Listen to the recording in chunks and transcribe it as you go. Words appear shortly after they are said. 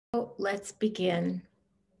Let's begin.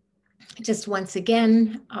 Just once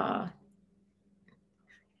again,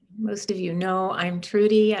 most of you know I'm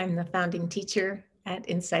Trudy. I'm the founding teacher at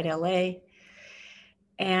InsightLA,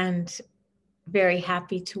 and very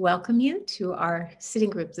happy to welcome you to our sitting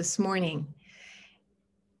group this morning.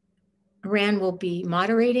 Ran will be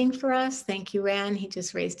moderating for us. Thank you, Ran. He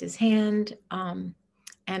just raised his hand.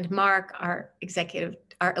 And Mark, our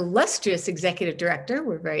illustrious executive director,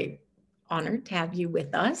 we're very honored to have you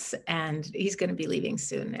with us, and he's going to be leaving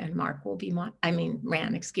soon, and Mark will be,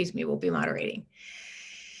 Ran, excuse me, will be moderating.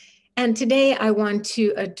 And today I want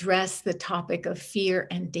to address the topic of fear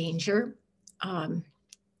and danger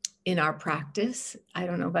in our practice. I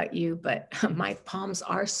don't know about you, but my palms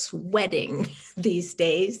are sweating these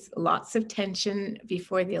days. Lots of tension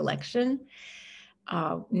before the election,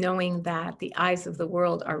 knowing that the eyes of the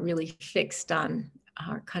world are really fixed on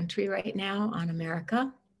our country right now, on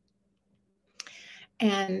America.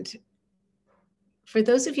 And for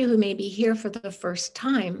those of you who may be here for the first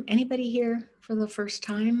time, anybody here for the first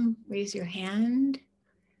time, raise your hand.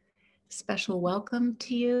 Special welcome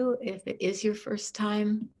to you if it is your first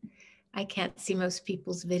time. I can't see most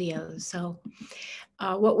people's videos. So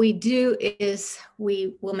what we do is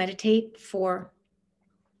we will meditate for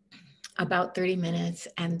about 30 minutes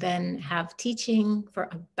and then have teaching for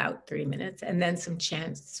about 30 minutes and then some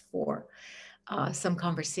chance for some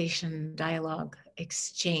conversation, dialogue,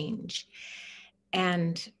 exchange.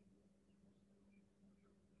 And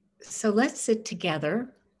so let's sit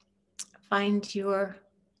together, find your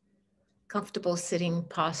comfortable sitting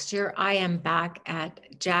posture. I am back at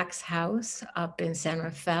Jack's house up in San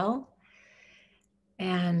Rafael,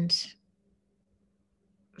 and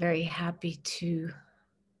very happy to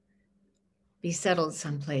be settled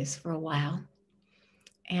someplace for a while.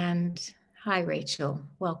 And hi, Rachel,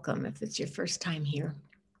 welcome if it's your first time here.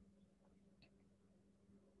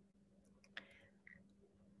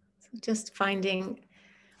 So just finding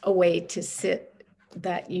a way to sit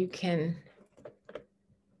that you can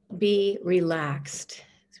be relaxed.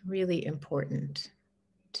 It's really important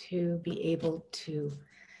to be able to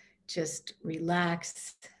just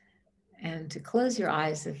relax and to close your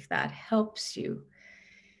eyes if that helps you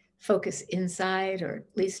focus inside, or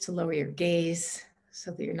at least to lower your gaze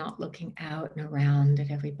so that you're not looking out and around at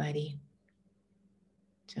everybody,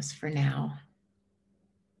 just for now.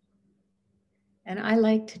 And I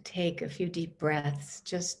like to take a few deep breaths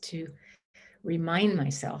just to remind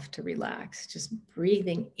myself to relax, just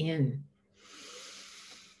breathing in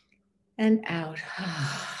and out,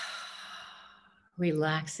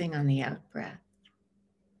 relaxing on the out breath.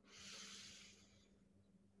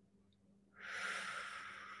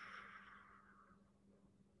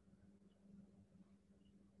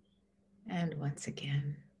 And once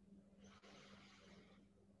again.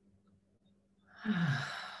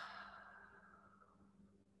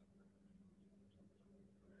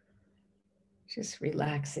 Just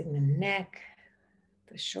relaxing the neck,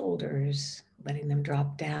 the shoulders, letting them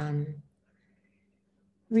drop down.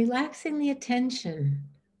 Relaxing the attention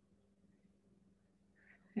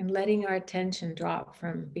and letting our attention drop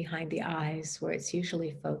from behind the eyes where it's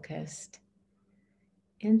usually focused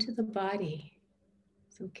into the body.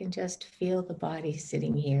 So we can just feel the body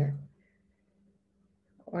sitting here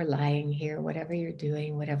or lying here, whatever you're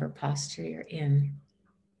doing, whatever posture you're in.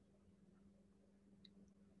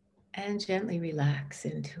 And gently relax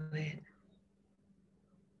into it.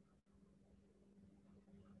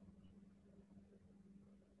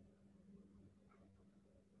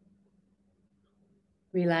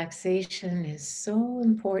 Relaxation is so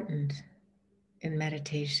important in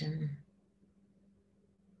meditation.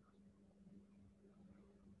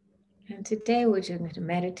 And today we're just going to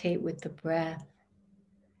meditate with the breath.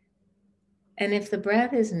 And if the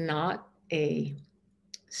breath is not a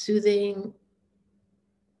soothing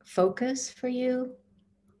focus for you,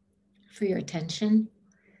 for your attention,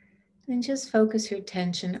 then just focus your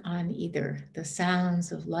attention on either the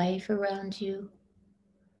sounds of life around you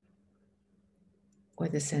or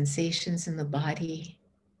the sensations in the body,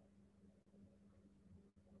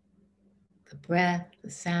 the breath,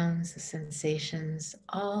 the sounds, the sensations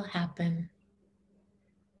all happen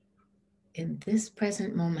in this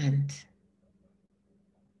present moment.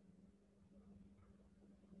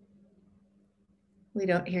 We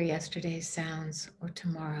don't hear yesterday's sounds or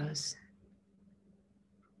tomorrow's.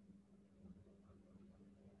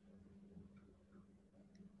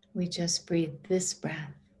 We just breathe this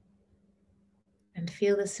breath and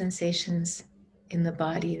feel the sensations in the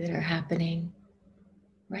body that are happening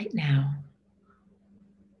right now.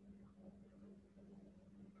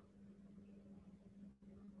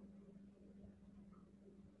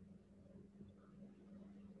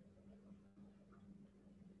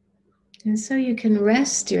 And so you can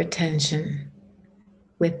rest your attention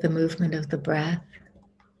with the movement of the breath.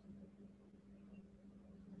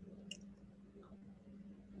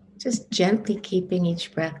 Just gently keeping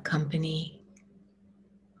each breath company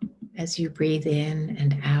as you breathe in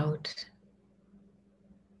and out.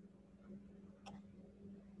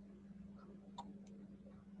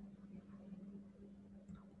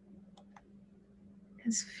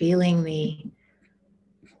 Just feeling the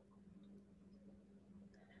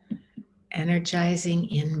energizing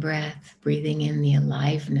in-breath, breathing in the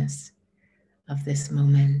aliveness of this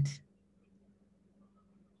moment.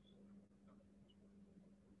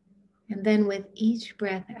 And then with each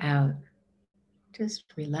breath out, just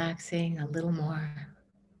relaxing a little more,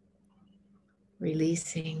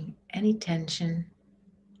 releasing any tension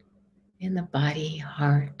in the body,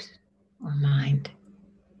 heart, or mind.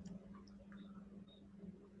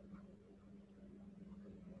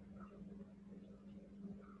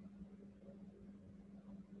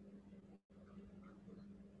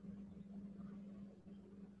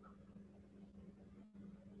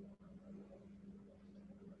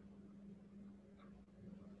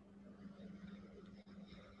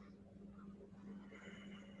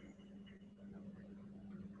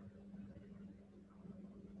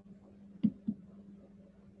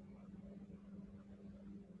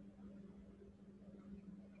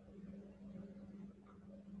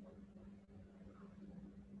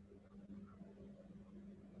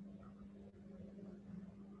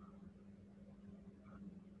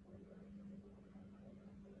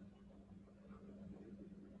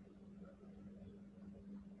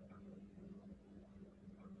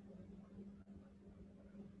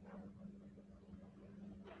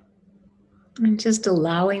 And just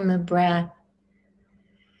allowing the breath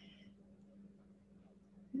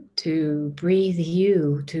to breathe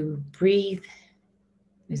you, to breathe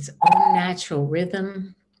its own natural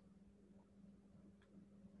rhythm.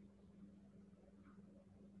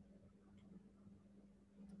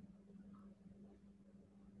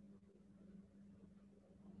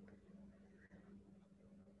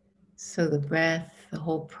 So the breath, the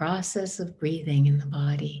whole process of breathing in the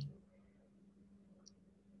body,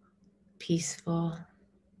 peaceful,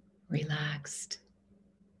 relaxed,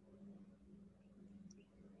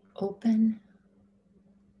 open,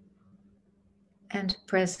 and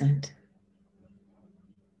present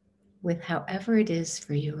with however it is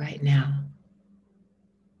for you right now.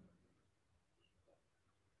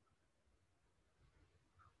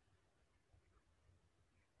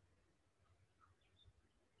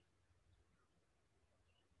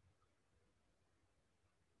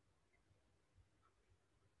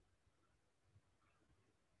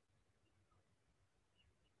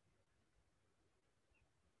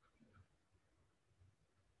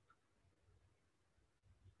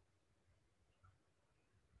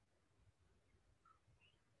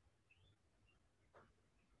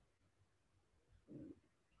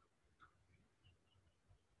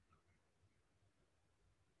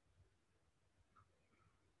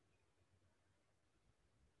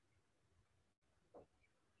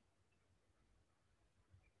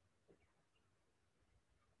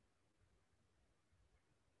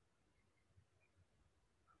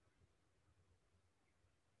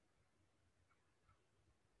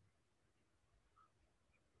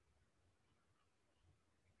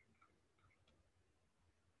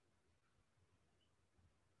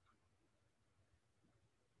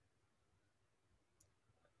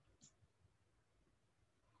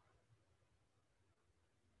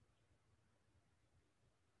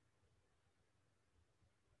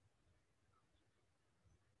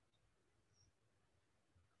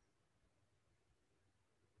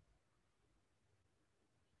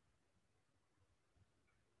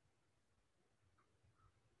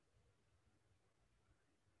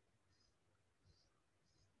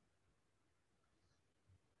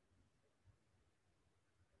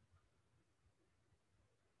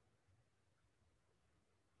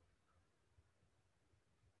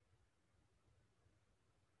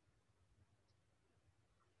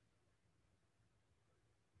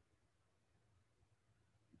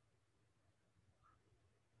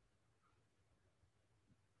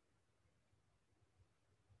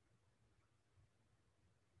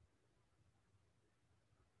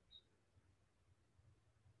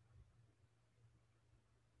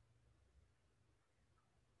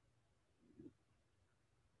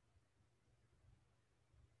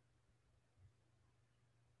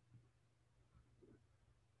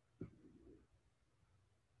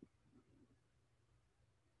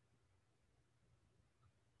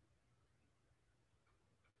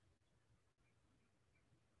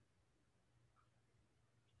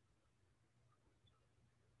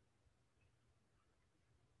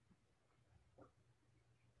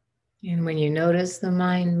 And when you notice the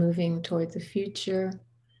mind moving toward the future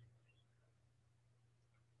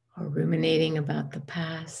or ruminating about the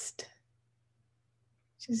past,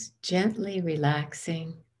 just gently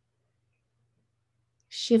relaxing,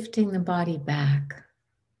 shifting the body back,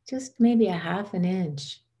 just maybe a half an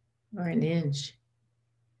inch or an inch.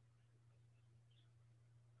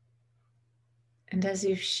 And as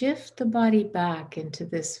you shift the body back into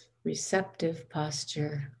this receptive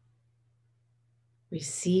posture,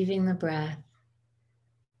 receiving the breath,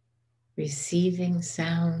 receiving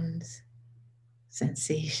sounds,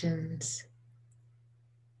 sensations,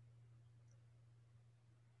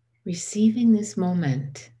 receiving this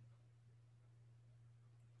moment,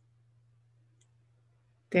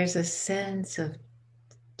 there's a sense of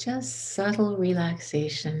just subtle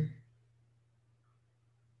relaxation.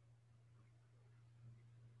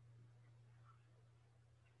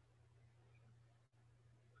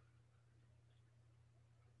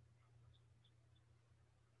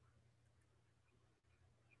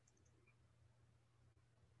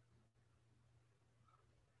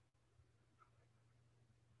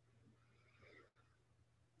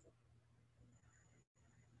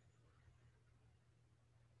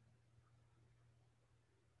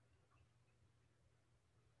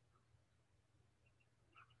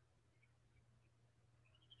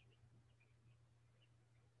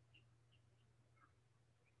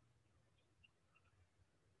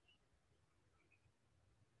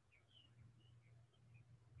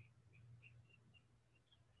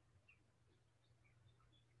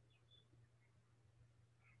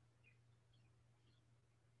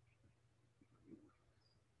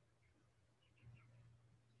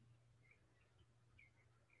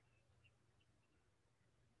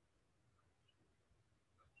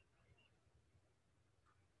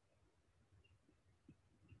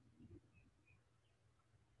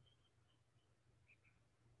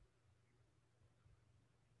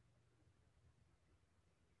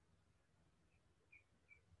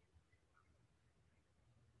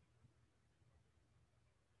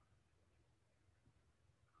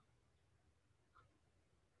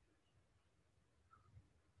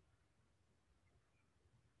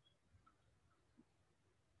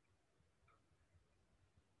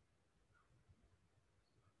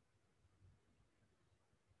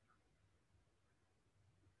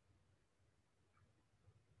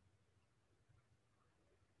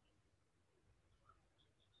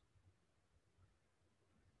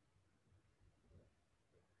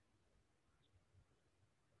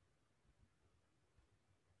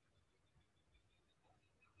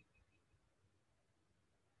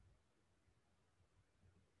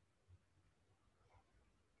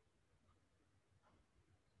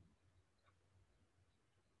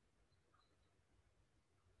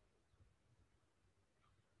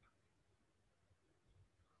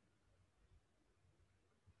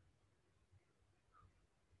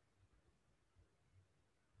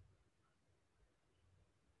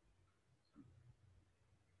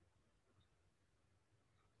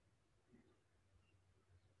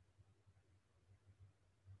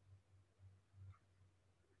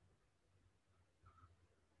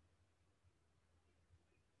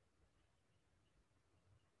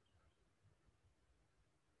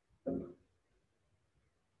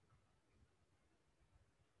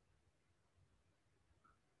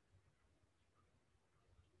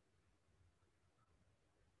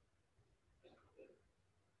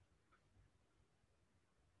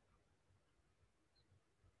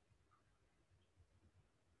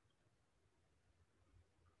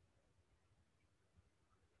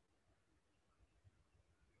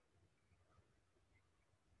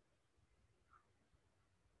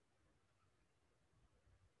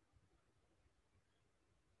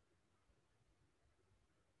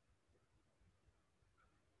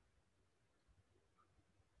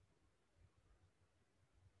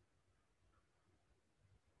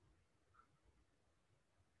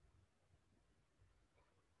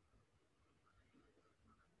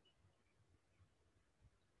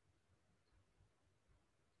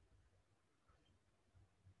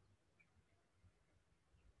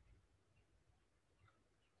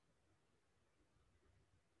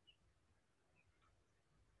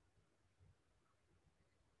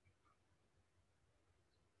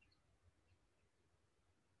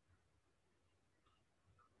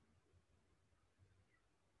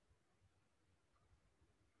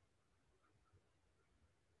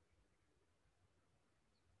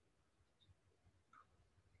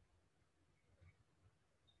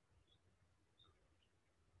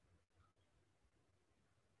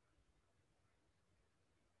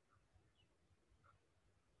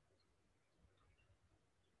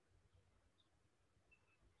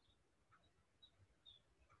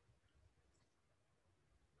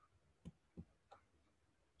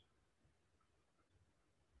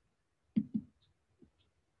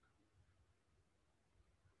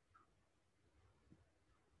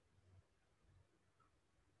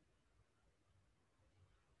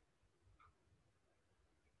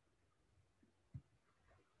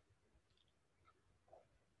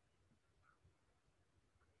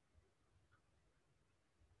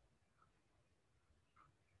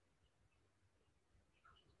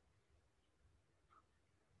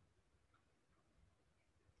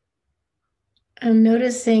 And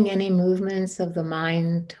noticing any movements of the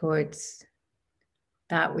mind towards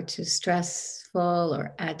that which is stressful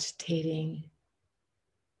or agitating,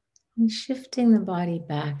 and shifting the body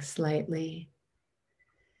back slightly.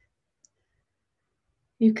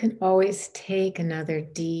 You can always take another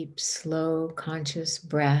deep, slow, conscious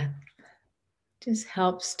breath. Just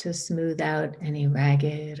helps to smooth out any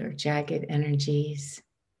ragged or jagged energies,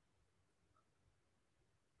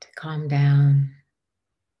 to calm down,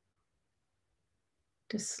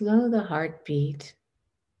 to slow the heartbeat.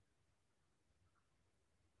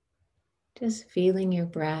 Just feeling your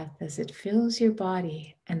breath as it fills your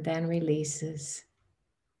body and then releases.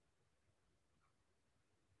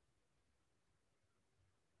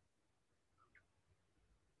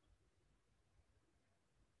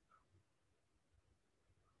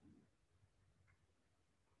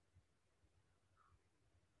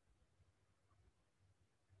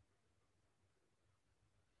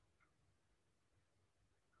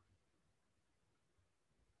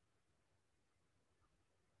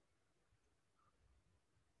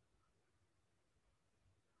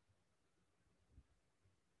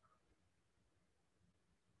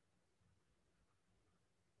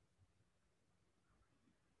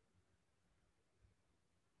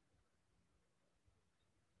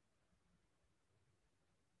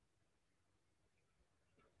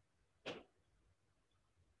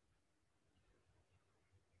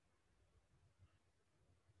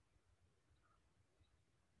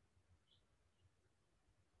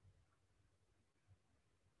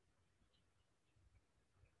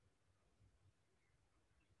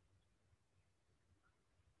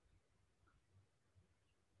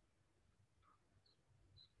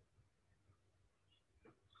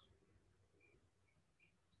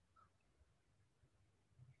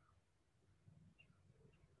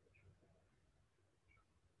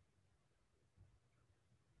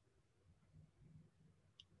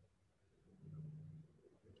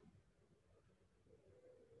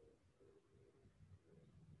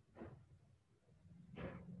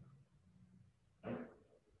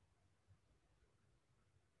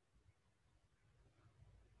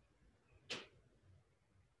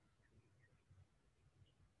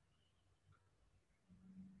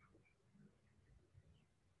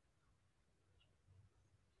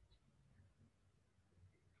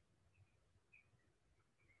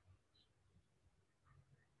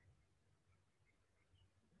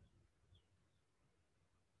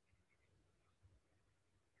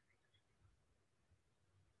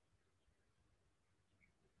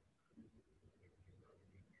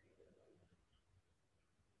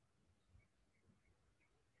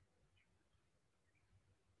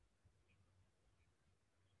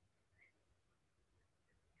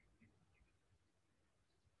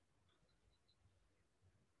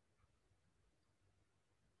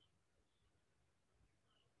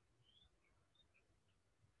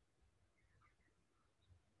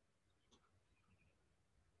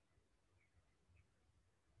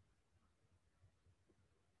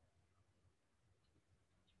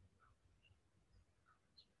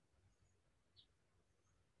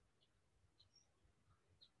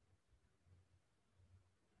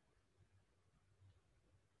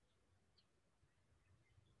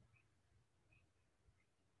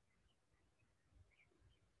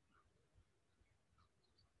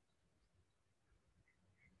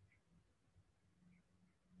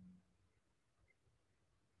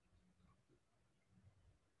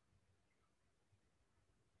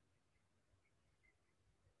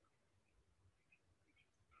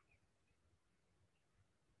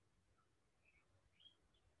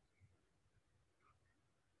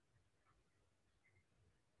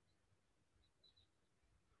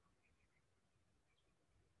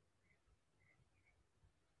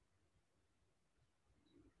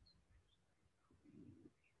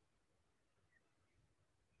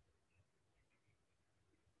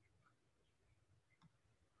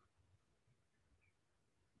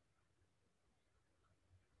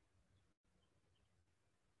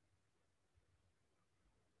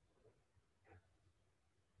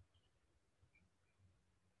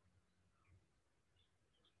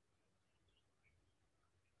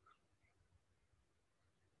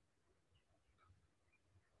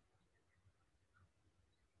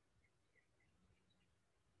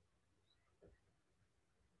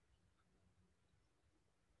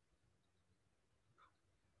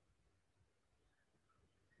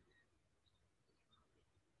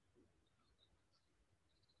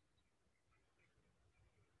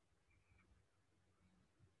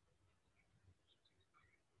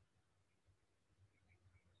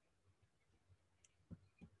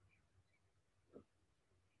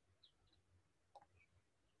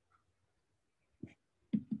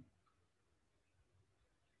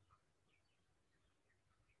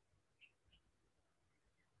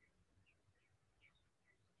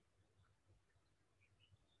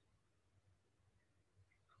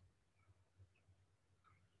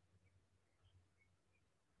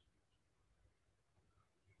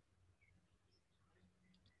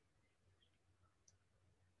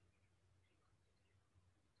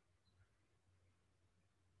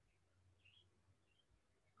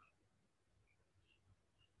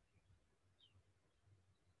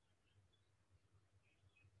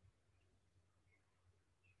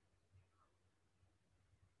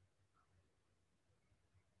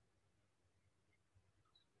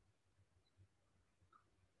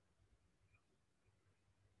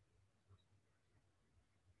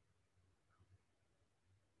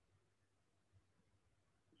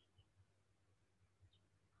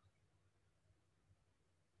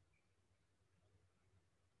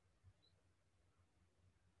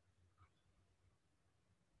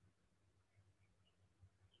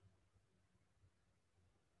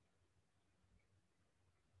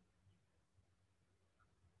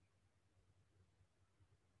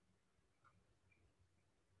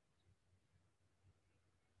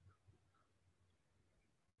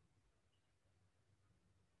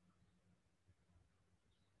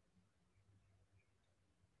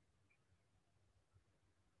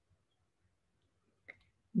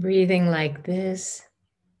 Breathing like this,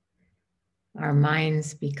 our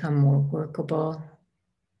minds become more workable.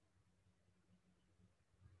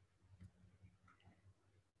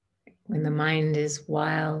 When the mind is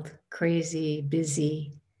wild, crazy,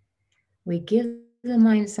 busy, we give the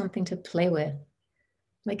mind something to play with,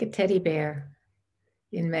 like a teddy bear.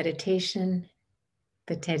 In meditation,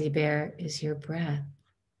 the teddy bear is your breath.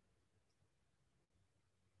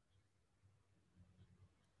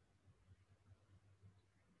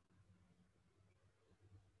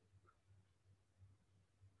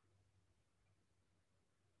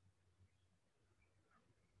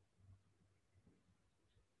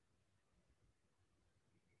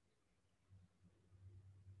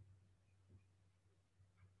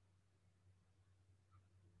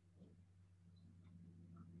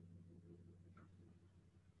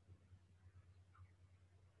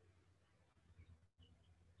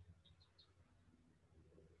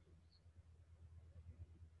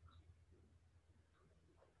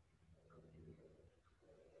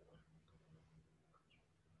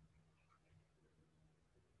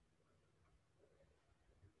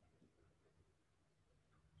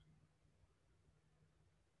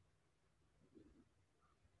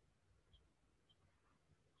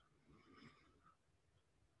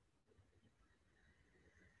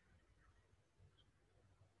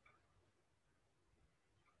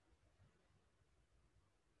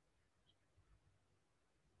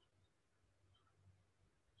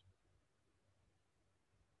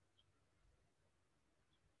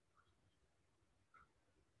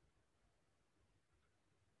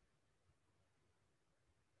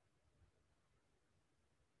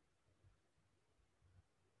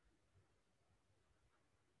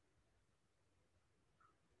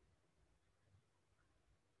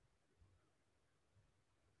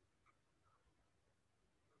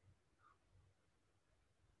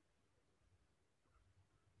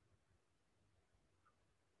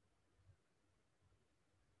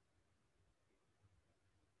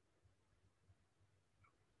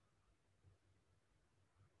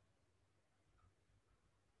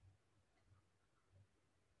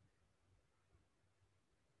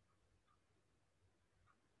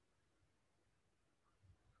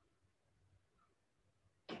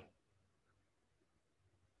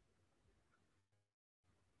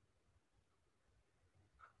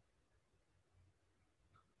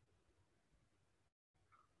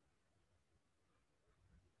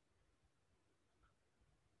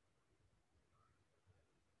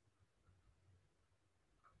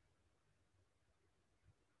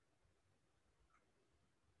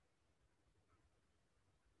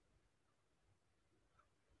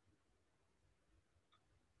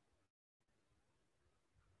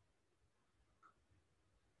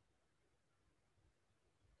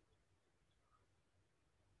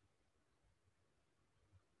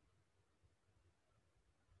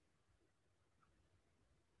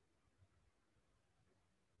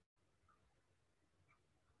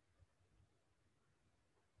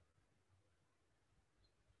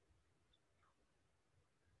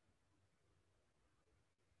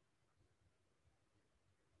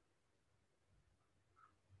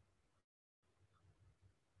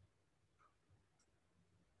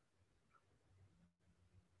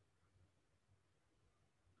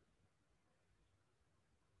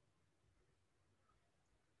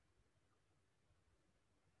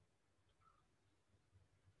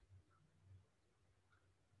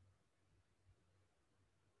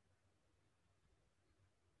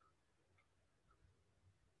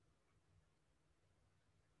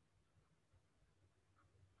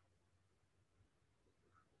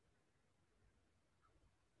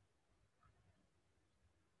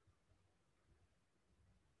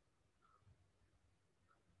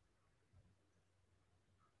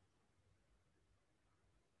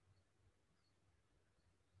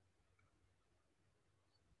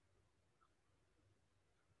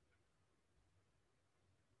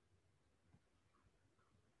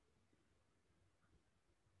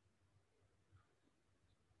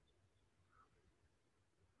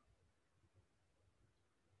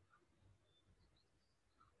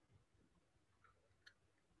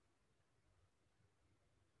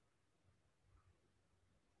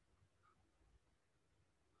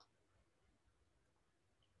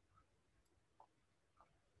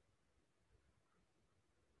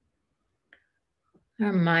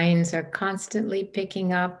 Our minds are constantly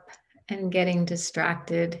picking up and getting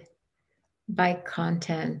distracted by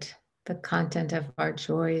content, the content of our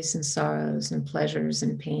joys and sorrows and pleasures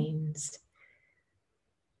and pains.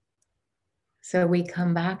 So we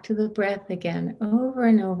come back to the breath again over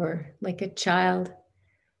and over, like a child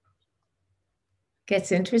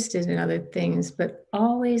gets interested in other things, but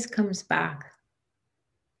always comes back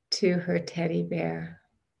to her teddy bear.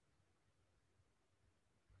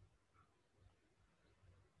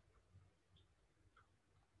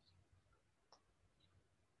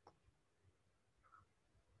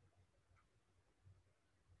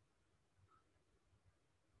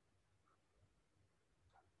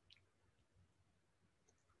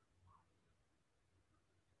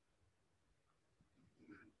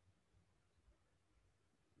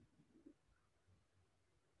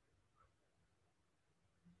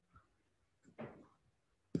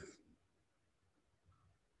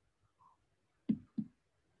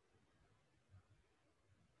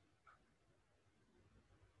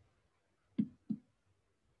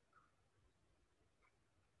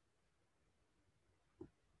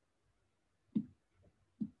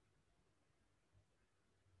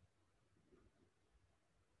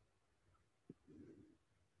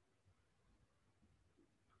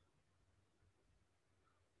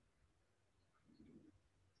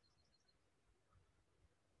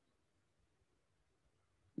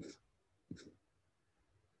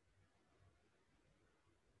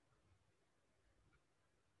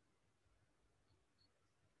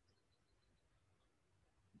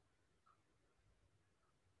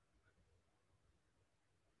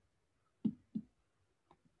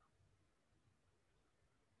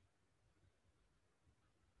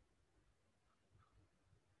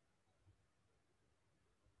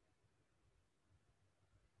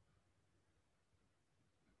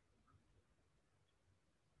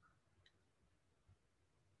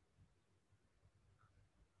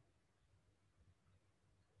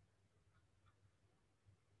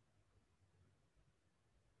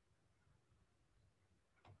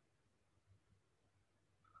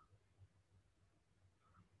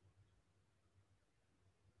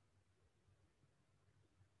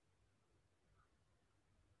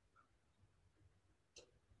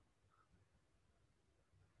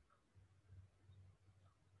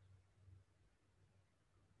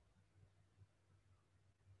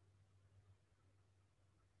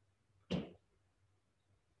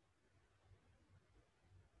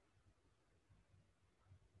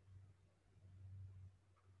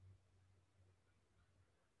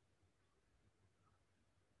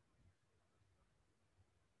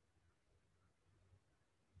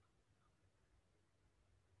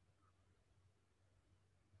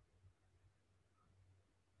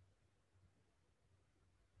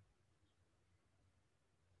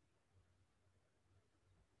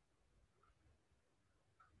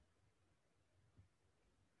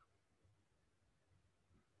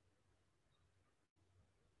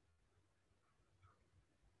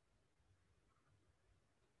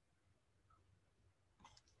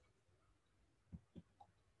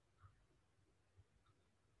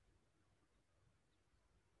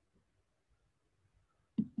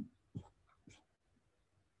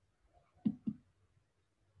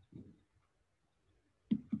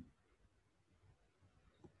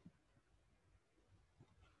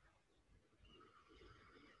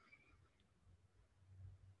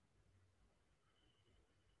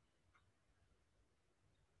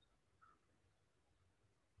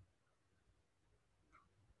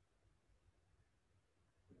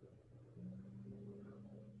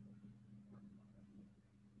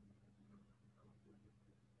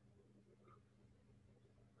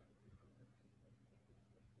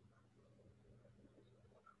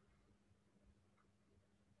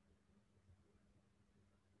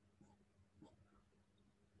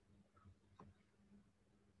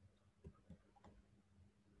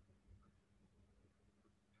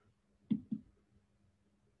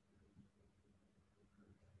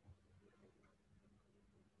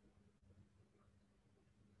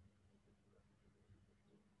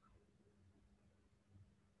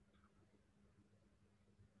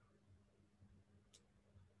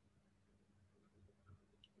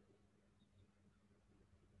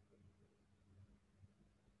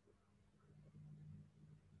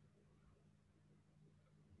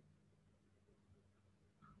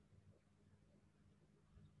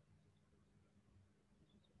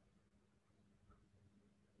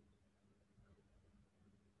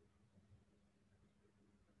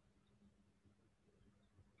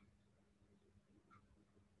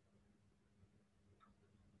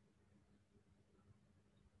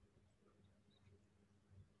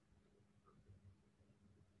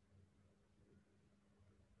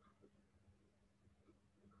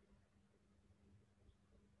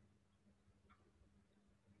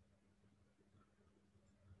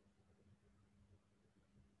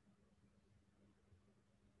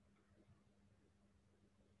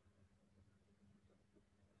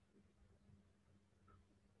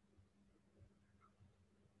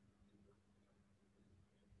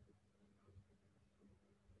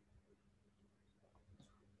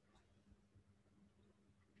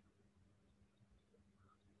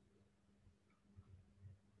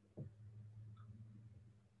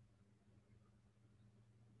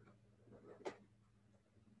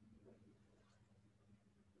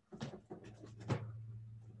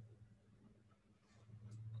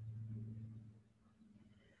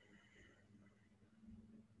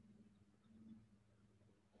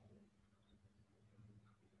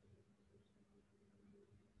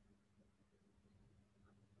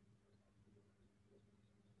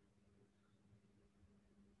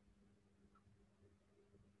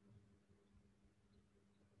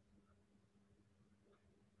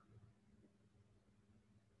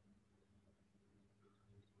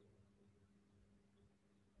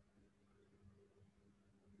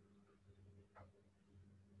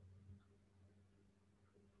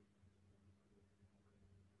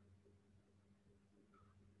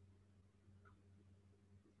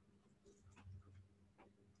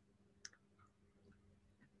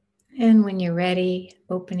 And when you're ready,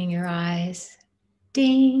 opening your eyes.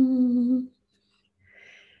 Ding.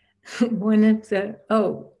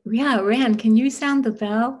 Oh, yeah, Rand, can you sound the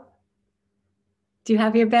bell? Do you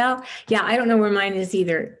have your bell? Yeah, I don't know where mine is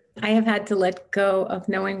either. I have had to let go of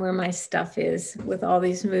knowing where my stuff is with all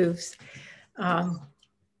these moves. And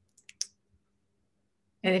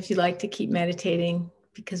if you'd like to keep meditating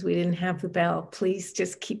because we didn't have the bell, please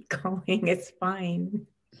just keep going. It's fine.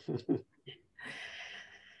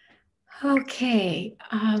 Okay.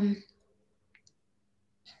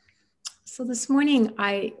 So this morning,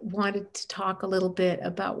 I wanted to talk a little bit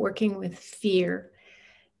about working with fear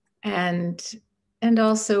and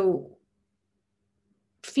also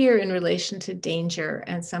fear in relation to danger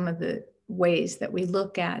and some of the ways that we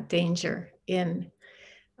look at danger in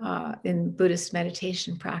Buddhist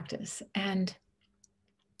meditation practice. And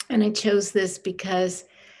I chose this because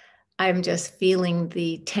I'm just feeling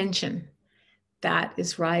the tension that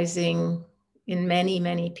is rising in many,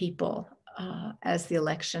 many people as the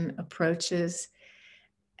election approaches.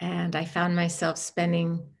 And I found myself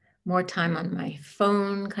spending more time on my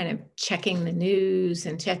phone, kind of checking the news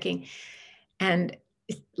and checking. And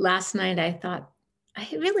last night I thought, I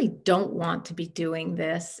really don't want to be doing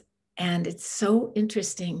this. And it's so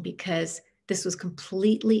interesting because this was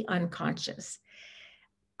completely unconscious.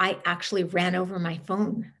 I actually ran over my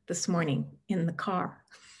phone this morning in the car.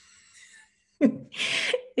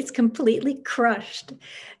 It's completely crushed.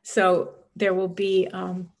 So there will be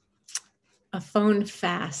a phone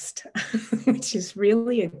fast, which is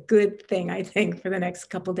really a good thing, I think, for the next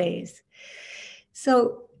couple days.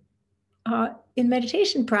 So in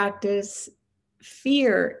meditation practice,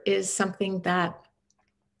 fear is something that,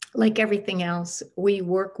 like everything else, we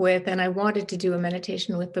work with. And I wanted to do a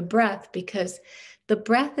meditation with the breath because the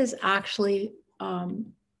breath is actually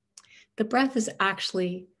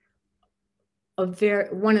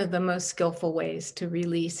one of the most skillful ways to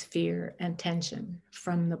release fear and tension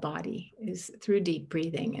from the body is through deep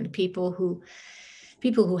breathing. And people who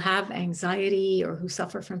have anxiety or who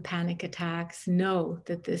suffer from panic attacks know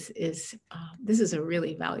that this is a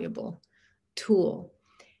really valuable tool.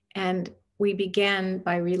 And we began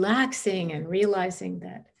by relaxing and realizing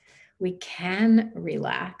that we can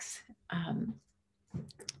relax,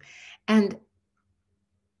 and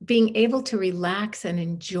being able to relax and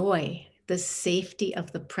enjoy the safety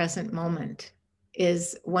of the present moment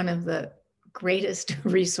is one of the greatest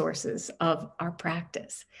resources of our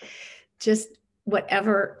practice. Just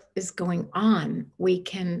whatever is going on, we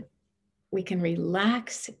can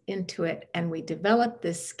relax into it, and we develop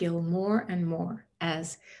this skill more and more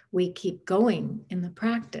as we keep going in the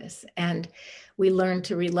practice. And we learn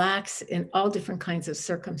to relax in all different kinds of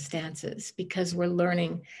circumstances because we're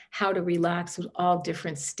learning how to relax with all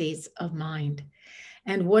different states of mind.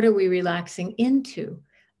 And what are we relaxing into?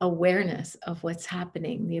 Awareness of what's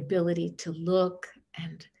happening, the ability to look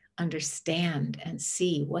and understand and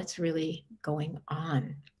see what's really going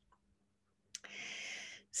on.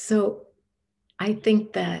 So I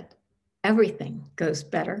think that everything goes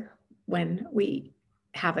better when we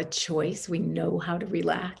have a choice, we know how to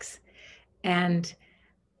relax. And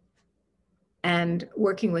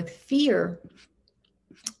working with fear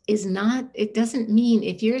it doesn't mean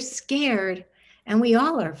if you're scared, and we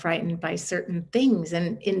all are frightened by certain things.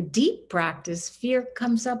 And in deep practice, fear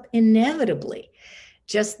comes up inevitably.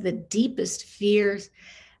 Just the deepest fears,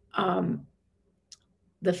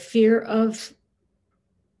 the fear of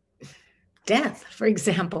death, for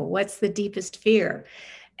example. What's the deepest fear?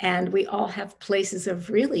 And we all have places of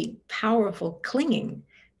really powerful clinging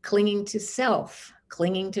to self,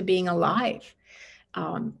 clinging to being alive,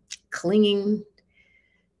 clinging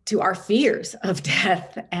to our fears of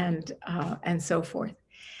death, and so forth.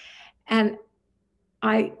 And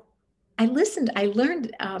I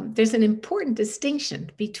learned there's an important distinction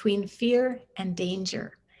between fear and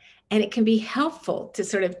danger. And it can be helpful to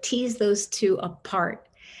sort of tease those two apart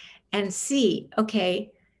and see,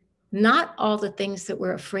 okay, not all the things that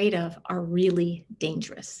we're afraid of are really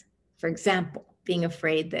dangerous. For example, being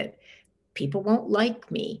afraid that people won't like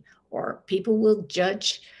me, or people will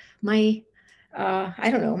judge my,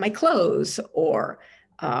 my clothes, or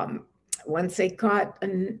once they got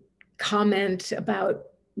a comment about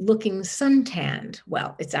looking suntanned.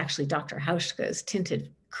 Well, it's actually Dr. Hauschka's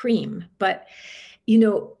tinted cream, but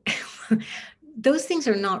those things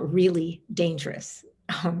are not really dangerous.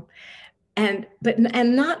 And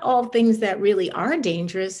not all things that really are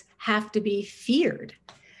dangerous have to be feared.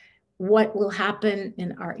 What will happen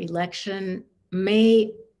in our election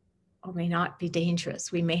may or may not be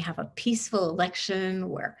dangerous. We may have a peaceful election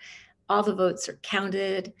where all the votes are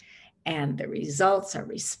counted and the results are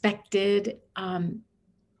respected.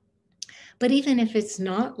 But even if it's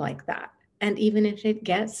not like that, and even if it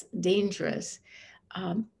gets dangerous,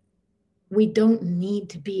 um, we don't need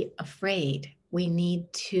to be afraid. We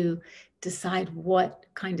need to decide what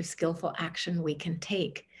kind of skillful action we can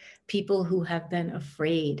take. People who have been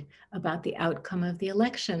afraid about the outcome of the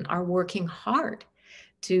election are working hard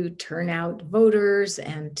to turn out voters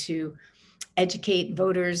and to educate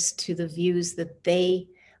voters to the views that they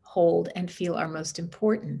hold and feel are most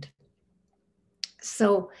important.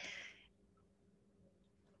 So,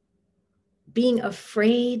 being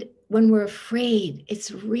afraid, when we're afraid,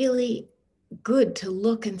 it's really good to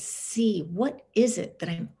look and see, what is it that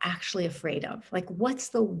I'm actually afraid of? Like, what's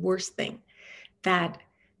the worst thing that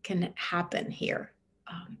can happen here?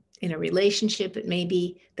 In a relationship, it may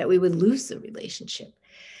be that we would lose the relationship.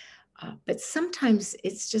 But sometimes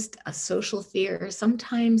it's just a social fear.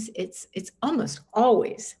 Sometimes it's almost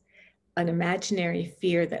always an imaginary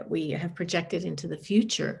fear that we have projected into the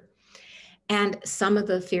future. And some of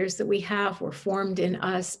the fears that we have were formed in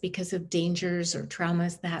us because of dangers or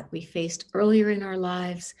traumas that we faced earlier in our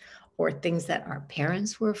lives, or things that our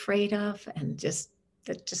parents were afraid of and just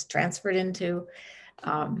transferred into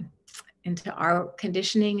our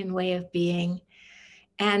conditioning and way of being.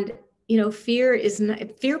 And fear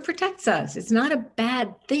protects us. It's not a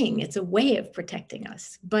bad thing. It's a way of protecting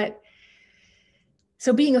us. But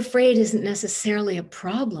so being afraid isn't necessarily a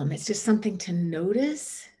problem. It's just something to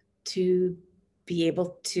notice, to be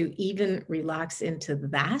able to even relax into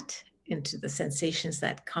that, into the sensations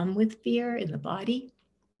that come with fear in the body,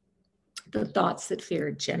 the thoughts that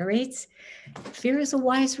fear generates. Fear is a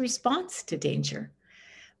wise response to danger.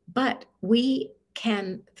 But we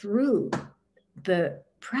can, through the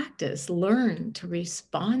practice, learn to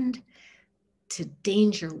respond to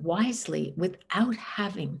danger wisely without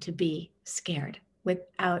having to be scared,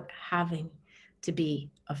 without having to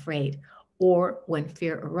be afraid. Or when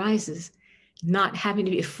fear arises, not having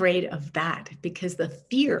to be afraid of that, because the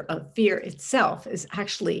fear of fear itself is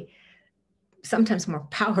actually sometimes more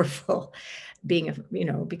powerful,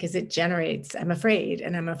 because it generates, I'm afraid,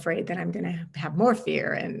 and I'm afraid that I'm going to have more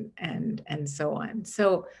fear, and so on.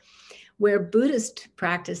 So where Buddhist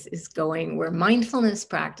practice is going, where mindfulness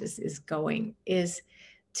practice is going, is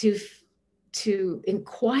to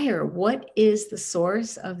inquire what is the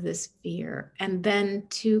source of this fear, and then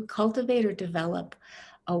to cultivate or develop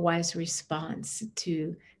a wise response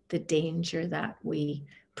to the danger that we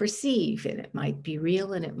perceive. And it might be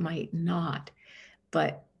real and it might not,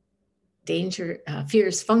 but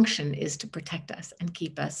fear's function is to protect us and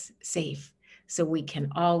keep us safe. So we can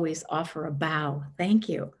always offer a bow. Thank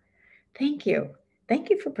you. Thank you. Thank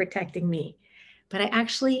you for protecting me. But I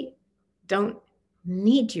actually don't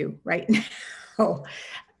need you right now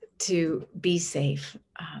to be safe.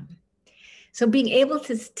 So being able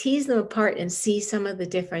to tease them apart and see some of the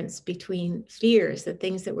difference between fears, the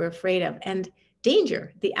things that we're afraid of, and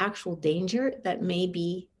danger, the actual danger that may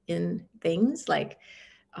be in things like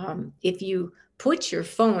if you put your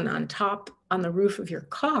phone on the roof of your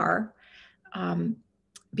car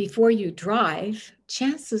before you drive,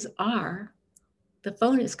 chances are the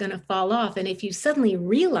phone is going to fall off. And if you suddenly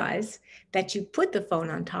realize that you put the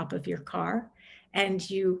phone on top of your car and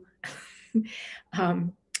you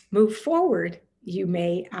move forward,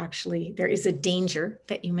 there is a danger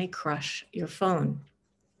that you may crush your phone.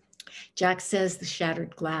 Jack says the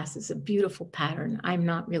shattered glass is a beautiful pattern. I'm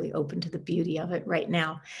not really open to the beauty of it right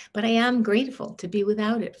now, but I am grateful to be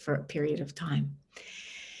without it for a period of time.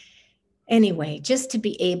 Anyway, just to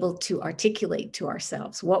be able to articulate to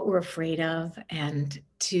ourselves what we're afraid of, and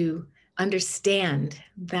to understand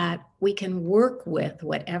that we can work with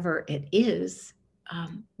whatever it is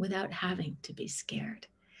without having to be scared.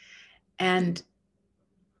 And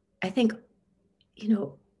I think,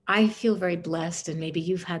 I feel very blessed, and maybe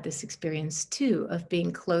you've had this experience too, of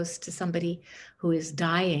being close to somebody who is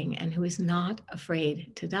dying and who is not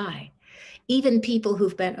afraid to die. Even people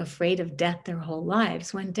who've been afraid of death their whole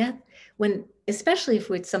lives, especially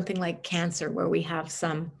if it's something like cancer, where we have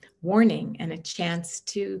some warning and a chance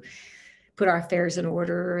to put our affairs in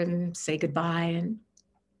order and say goodbye, and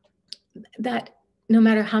that no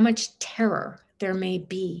matter how much terror there may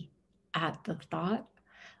be at the thought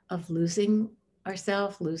of losing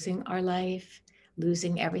ourselves, losing our life,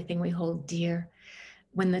 losing everything we hold dear,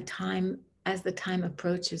 as the time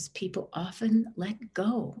approaches, people often let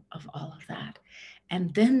go of all of that.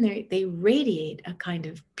 And then they radiate a kind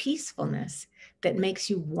of peacefulness that makes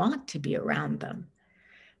you want to be around them.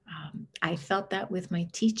 I felt that with my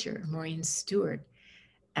teacher, Maureen Stewart,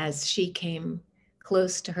 as she came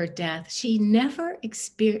close to her death. She never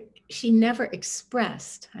she never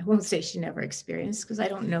expressed, I won't say she never experienced because I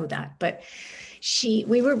don't know that, but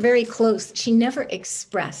we were very close. She never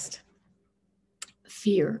expressed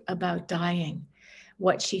fear about dying.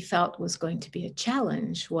 What she felt was going to be a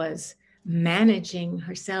challenge was managing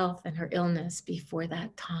herself and her illness before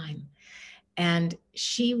that time. And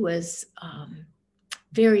she was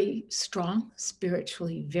very strong,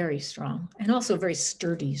 spiritually very strong, and also very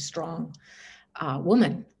sturdy, strong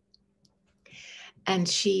woman. And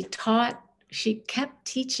she kept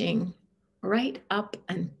teaching right up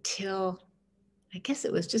until, I guess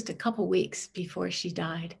it was just a couple weeks before she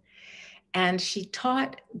died. And she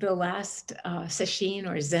taught the last sesshin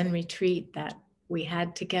or Zen retreat that we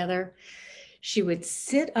had together. She would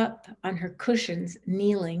sit up on her cushions,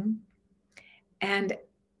 kneeling, and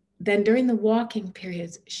then during the walking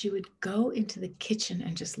periods, she would go into the kitchen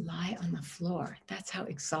and just lie on the floor. That's how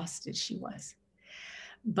exhausted she was.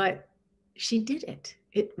 But she did it.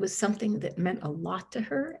 It was something that meant a lot to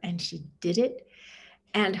her, and she did it.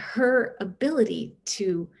 And her ability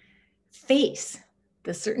to face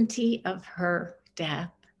the certainty of her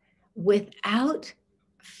death without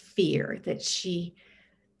fear that she,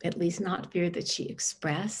 at least not fear that she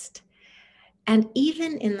expressed. And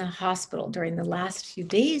even in the hospital during the last few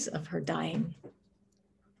days of her dying,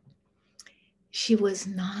 she was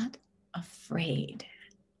not afraid.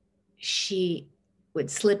 She would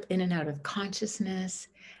slip in and out of consciousness.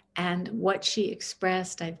 And what she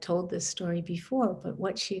expressed, I've told this story before, but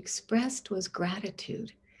what she expressed was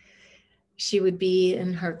gratitude. She would be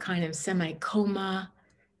in her kind of semi-coma,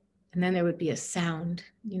 and then there would be a sound,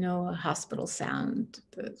 a hospital sound,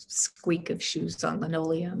 the squeak of shoes on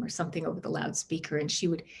linoleum or something over the loudspeaker. And she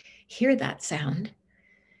would hear that sound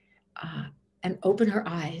and open her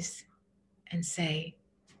eyes and say,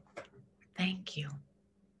 thank you.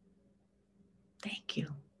 Thank you.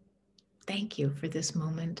 Thank you for this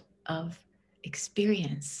moment of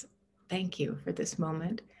experience. Thank you for this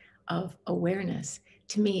moment of awareness.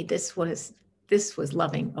 To me, this was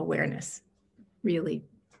loving awareness, really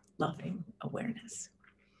loving awareness.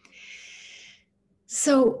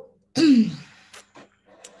 So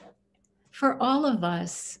for all of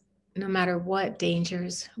us, no matter what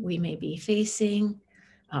dangers we may be facing,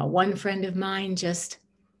 one friend of mine just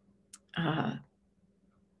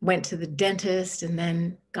went to the dentist and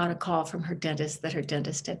then got a call from her dentist that her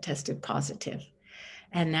dentist had tested positive.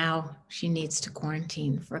 And now she needs to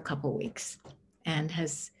quarantine for a couple weeks and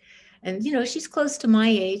she's close to my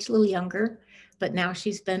age, a little younger, but now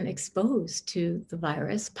she's been exposed to the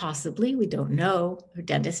virus, possibly, we don't know. Her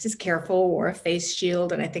dentist is careful, wore a face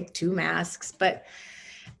shield and I think 2 masks, but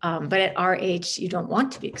at our age, you don't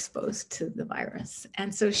want to be exposed to the virus.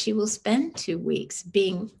 And so she will spend 2 weeks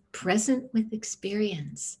being present with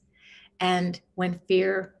experience. And when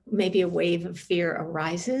fear, maybe a wave of fear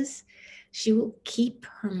arises, she will keep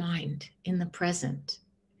her mind in the present.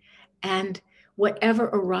 And whatever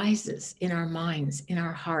arises in our minds, in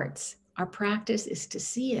our hearts, our practice is to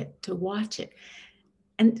see it, to watch it,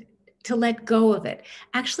 and to let go of it.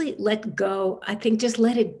 Actually, let go, I think just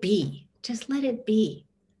let it be. Just let it be.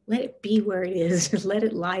 Let it be where it is. Let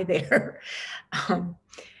it lie there.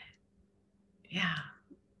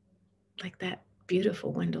 Like that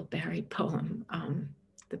beautiful Wendell Berry poem,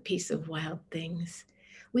 The Peace of Wild Things.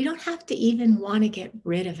 We don't have to even want to get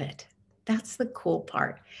rid of it. That's the cool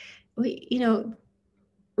part. We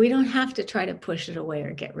don't have to try to push it away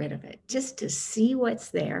or get rid of it, just to see what's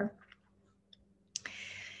there.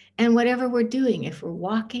 And whatever we're doing, if we're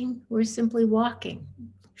walking, we're simply walking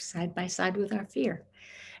side by side with our fear.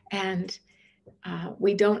 And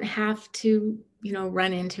we don't have to,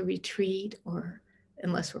 run into retreat or,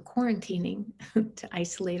 unless we're quarantining, to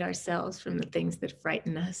isolate ourselves from the things that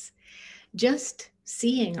frighten us. Just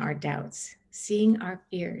seeing our doubts, seeing our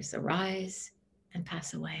fears arise and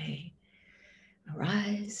pass away,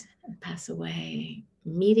 arise and pass away,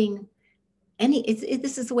 meeting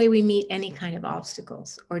this is the way we meet any kind of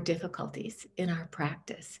obstacles or difficulties in our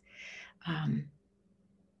practice.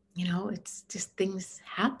 It's just things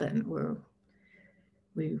happen where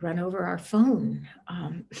we run over our phone.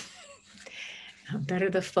 Better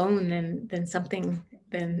the phone than something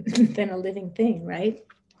than a living thing, right?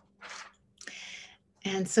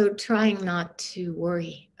 And so trying not to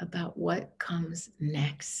worry about what comes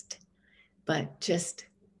next, but just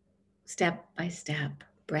step by step,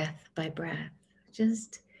 breath by breath,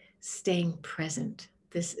 just staying present.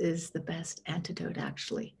 This is the best antidote,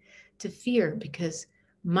 actually, to fear, because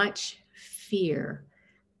much fear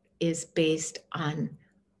is based on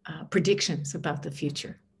predictions about the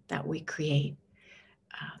future that we create.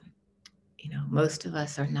 Most of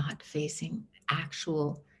us are not facing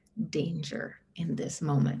actual danger in this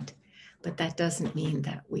moment. but that doesn't mean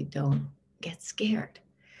that we don't get scared.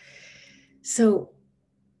 So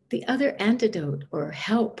the other antidote or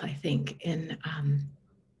help, I think, in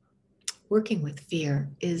working with fear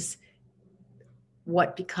is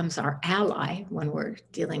what becomes our ally when we're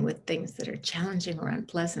dealing with things that are challenging or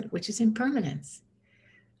unpleasant, which is impermanence.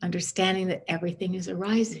 Understanding that everything is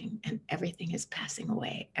arising and everything is passing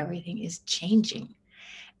away, everything is changing.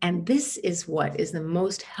 And this is what is the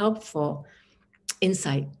most helpful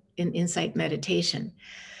insight in insight meditation,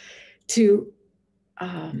 to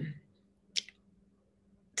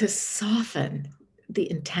soften the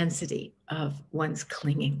intensity of one's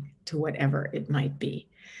clinging to whatever it might be.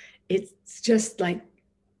 It's just like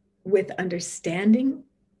with understanding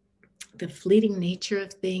the fleeting nature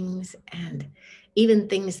of things, and even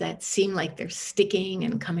things that seem like they're sticking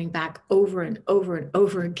and coming back over and over and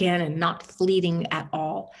over again and not fleeting at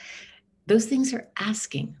all. Those things are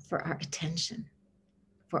asking for our attention,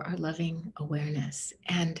 for our loving awareness.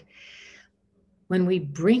 And when we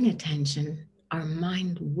bring attention, our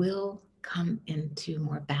mind will come into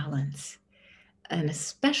more balance. And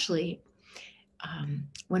especially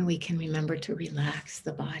when we can remember to relax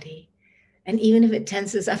the body. And even if it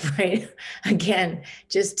tenses up, right, again,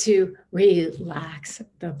 just to relax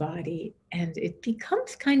the body. And it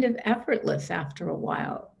becomes kind of effortless after a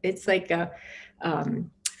while. It's like a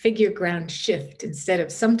figure ground shift. Instead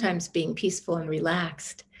of sometimes being peaceful and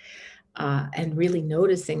relaxed and really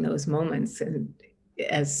noticing those moments and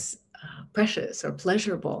as precious or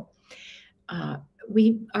pleasurable,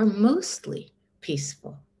 we are mostly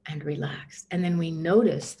peaceful and relaxed. And then we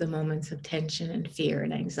notice the moments of tension and fear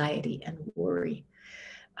and anxiety and worry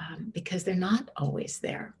because they're not always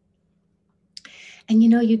there. And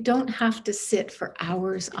you don't have to sit for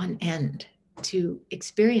hours on end to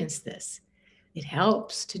experience this. It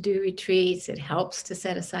helps to do retreats. It helps to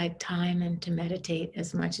set aside time and to meditate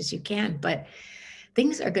as much as you can. But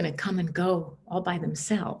things are going to come and go all by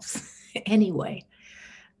themselves anyway.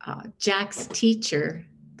 Jack's teacher,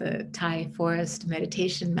 the Thai forest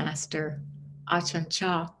meditation master, Ajahn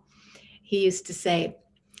Chah, he used to say,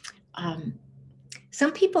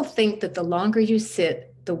 some people think that the longer you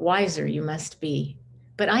sit, the wiser you must be.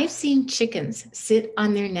 But I've seen chickens sit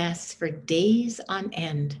on their nests for days on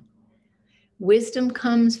end. Wisdom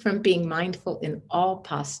comes from being mindful in all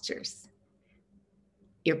postures.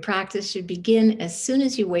 Your practice should begin as soon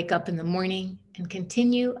as you wake up in the morning and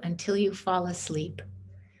continue until you fall asleep.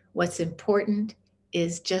 What's important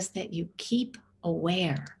is just that you keep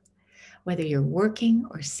aware, whether you're working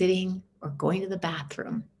or sitting or going to the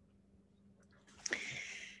bathroom.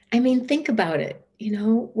 I mean, think about it.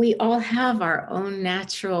 We all have our own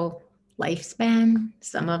natural lifespan.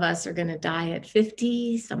 Some of us are going to die at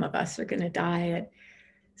 50. Some of us are going to die at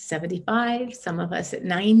 75. Some of us at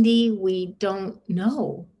 90. We don't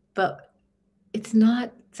know, but it's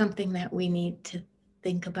not something that we need to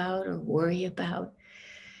think about or worry about.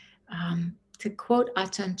 To quote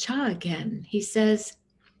Ajahn Chah again, he says,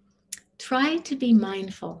 try to be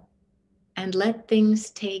mindful and let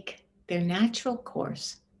things take their natural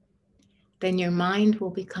course. Then your mind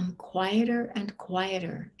will become quieter and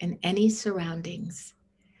quieter in any surroundings,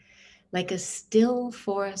 like a still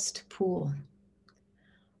forest pool.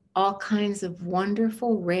 All kinds of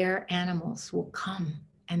wonderful, rare animals will come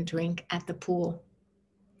and drink at the pool.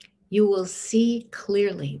 You will see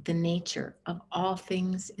clearly the nature of all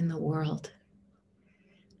things in the world.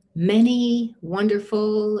 Many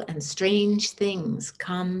wonderful and strange things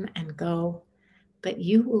come and go, but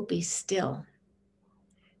you will be still.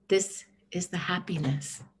 This is the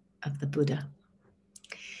happiness of the Buddha.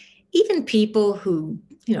 Even people who,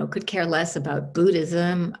 could care less about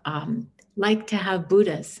Buddhism, like to have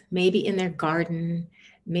Buddhas, maybe in their garden,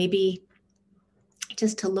 maybe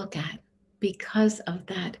just to look at, because of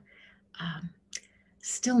that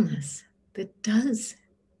stillness that does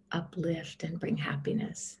uplift and bring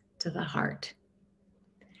happiness to the heart.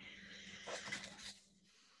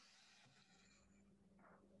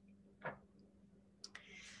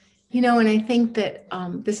 And I think that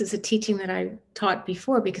this is a teaching that I taught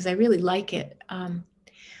before because I really like it.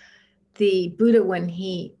 The Buddha, when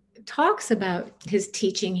he talks about his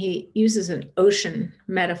teaching, he uses an ocean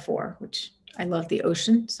metaphor, which I love the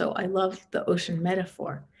ocean, so I love the ocean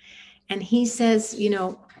metaphor. And he says,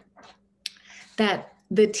 that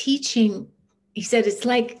the teaching, he said, it's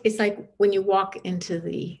like when you walk into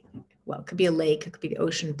it could be a lake, it could be the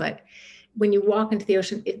ocean, but when you walk into the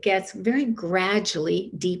ocean, it gets very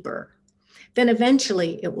gradually deeper. Then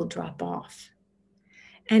eventually it will drop off.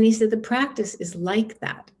 And he said the practice is like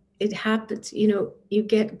that. It happens, you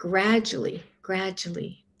get gradually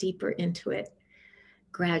deeper into it,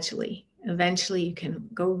 gradually. Eventually, you can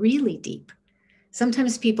go really deep.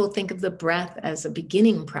 Sometimes people think of the breath as a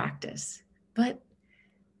beginning practice, but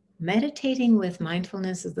meditating with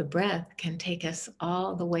mindfulness of the breath can take us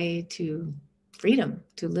all the way to freedom,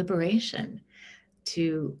 to liberation,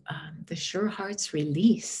 to the sure heart's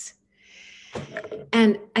release.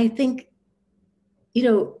 And I think,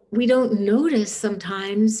 we don't notice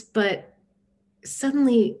sometimes, but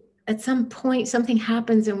suddenly at some point something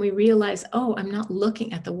happens and we realize, oh, I'm not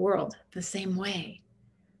looking at the world the same way.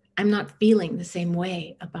 I'm not feeling the same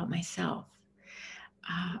way about myself.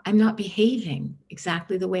 I'm not behaving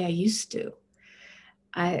exactly the way I used to.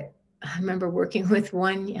 I remember working with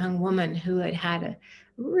one young woman who had had a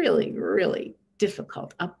really, really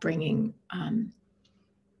difficult upbringing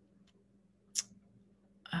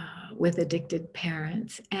with addicted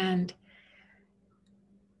parents. And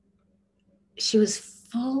she was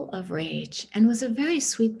full of rage and was a very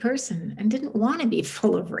sweet person and didn't want to be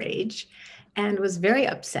full of rage and was very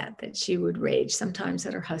upset that she would rage sometimes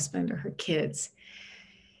at her husband or her kids.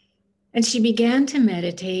 And she began to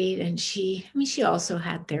meditate, and she also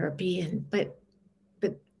had therapy, but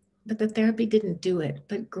the therapy didn't do it.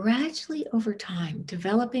 But gradually over time,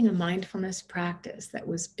 developing a mindfulness practice that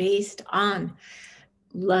was based on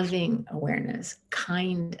loving awareness,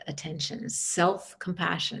 kind attention,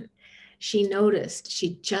 self-compassion, she noticed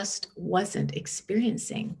she just wasn't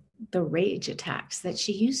experiencing the rage attacks that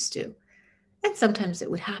she used to. And sometimes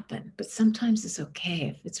it would happen, but sometimes it's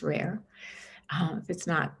okay if it's rare, if it's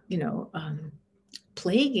not,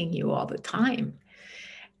 plaguing you all the time.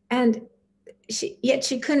 And yet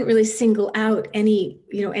she couldn't really single out any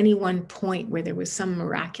one point where there was some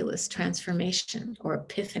miraculous transformation or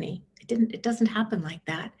epiphany. It doesn't happen like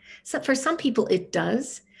that. So for some people it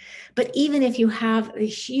does, but even if you have a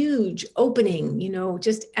huge opening,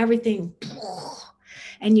 just everything,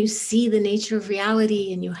 and you see the nature of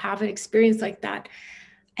reality and you have an experience like that,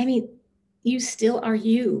 you still are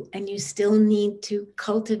you, and you still need to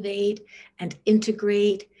cultivate and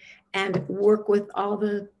integrate and work with all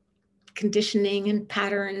the conditioning and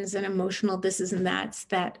patterns and emotional thises and that's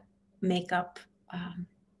that make up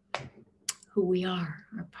who we are,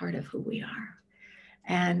 or part of who we are.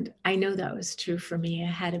 And I know that was true for me. I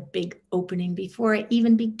had a big opening before I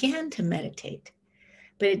even began to meditate,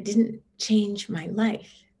 but it didn't change my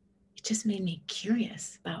life. It just made me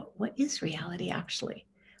curious about what is reality actually?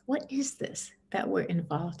 What is this that we're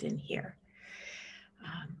involved in here?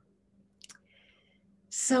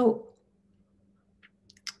 So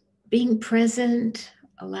being present,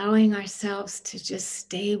 allowing ourselves to just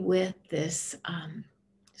stay with this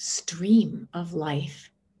stream of life,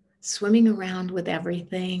 swimming around with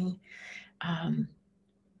everything,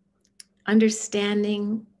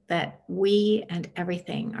 understanding that we and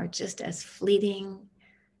everything are just as fleeting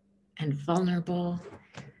and vulnerable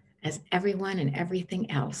as everyone and everything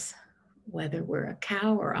else, whether we're a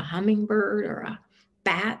cow or a hummingbird or a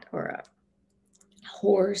bat or a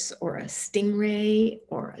horse or a stingray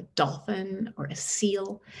or a dolphin or a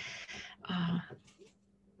seal.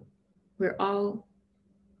 We're all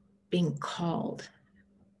being called,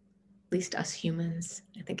 at least us humans.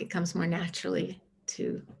 I think it comes more naturally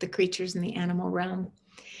to the creatures in the animal realm.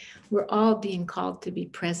 We're all being called to be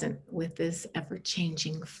present with this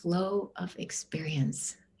ever-changing flow of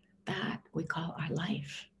experience that we call our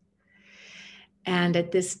life. And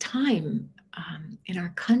at this time in our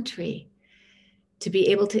country, to be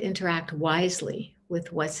able to interact wisely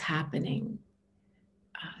with what's happening,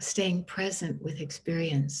 staying present with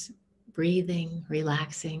experience, breathing,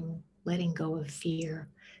 relaxing, letting go of fear,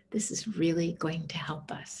 this is really going to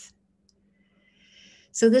help us.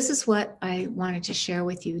 So this is what I wanted to share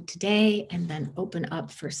with you today, and then open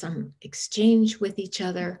up for some exchange with each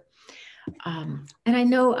other. And I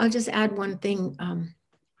know I'll just add one thing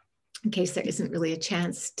in case there isn't really a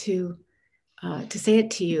chance to say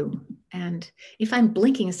it to you. And if I'm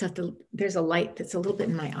blinking and stuff, there's a light that's a little bit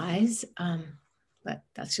in my eyes, but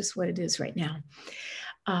that's just what it is right now.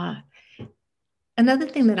 Another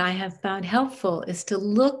thing that I have found helpful is to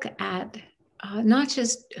look at not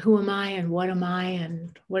just who am I and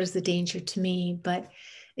what is the danger to me, but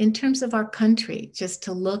in terms of our country, just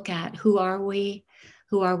to look at who are we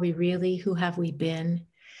really, who have we been.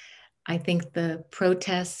 I think the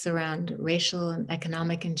protests around racial and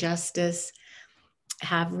economic injustice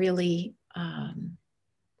have really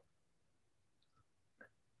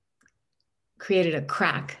created a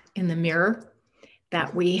crack in the mirror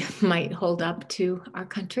that we might hold up to our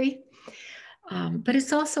country. But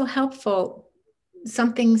it's also helpful.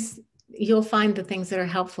 Some things, you'll find the things that are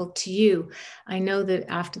helpful to you. I know that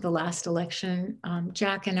after the last election,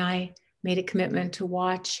 Jack and I made a commitment to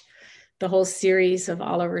watch the whole series of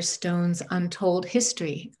Oliver Stone's Untold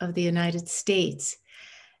History of the United States.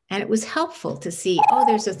 And it was helpful to see, oh,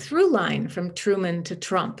 there's a through line from Truman to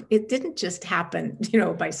Trump. It didn't just happen,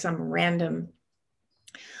 by some random,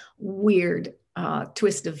 weird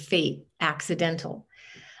twist of fate, accidental.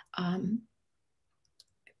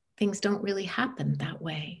 Things don't really happen that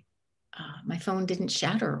way. My phone didn't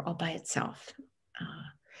shatter all by itself.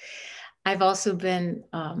 I've also been,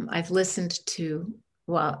 I've listened to,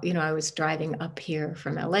 I was driving up here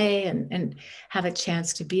from LA and have a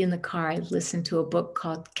chance to be in the car. I listened to a book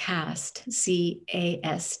called Caste,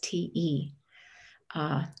 C-A-S-T-E,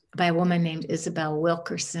 by a woman named Isabel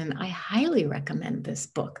Wilkerson. I highly recommend this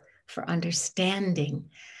book for understanding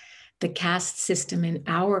the caste system in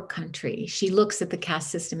our country. She looks at the caste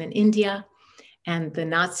system in India and the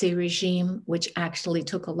Nazi regime, which actually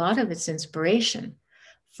took a lot of its inspiration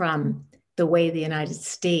from the way the United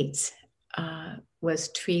States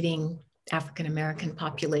was treating African-American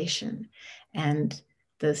population and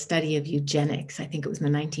the study of eugenics. I think it was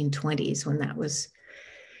in the 1920s when that was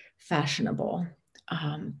fashionable.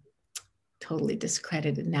 Totally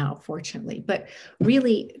discredited now, fortunately, but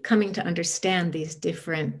really coming to understand these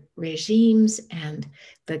different regimes and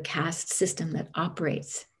the caste system that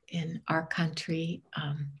operates in our country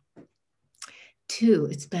too.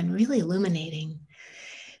 It's been really illuminating.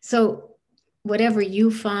 So whatever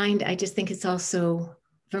you find, I just think it's also,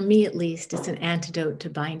 for me at least, it's an antidote to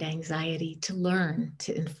bind anxiety, to learn,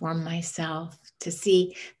 to inform myself, to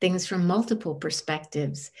see things from multiple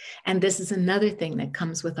perspectives. And this is another thing that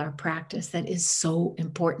comes with our practice that is so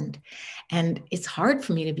important. And it's hard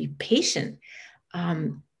for me to be patient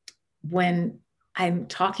when I'm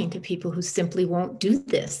talking to people who simply won't do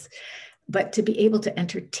this, but to be able to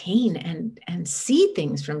entertain and see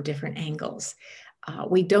things from different angles.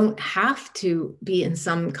 We don't have to be in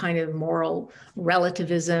some kind of moral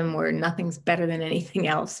relativism where nothing's better than anything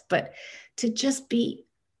else, but to just be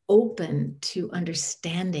open to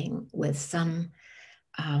understanding with some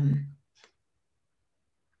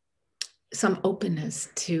openness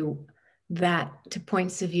to that, to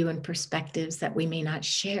points of view and perspectives that we may not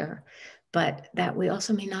share, but that we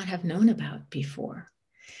also may not have known about before.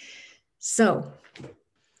 So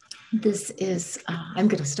this is, I'm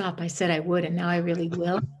going to stop. I said I would, and now I really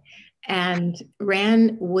will. And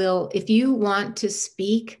Ran will, if you want to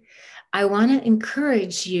speak, I want to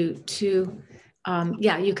encourage you to,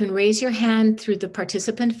 you can raise your hand through the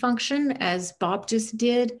participant function as Bob just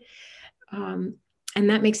did. And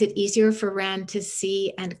that makes it easier for Ran to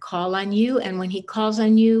see and call on you. And when he calls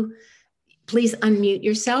on you, please unmute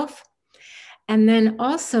yourself. And then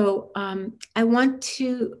also, I want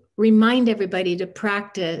to remind everybody to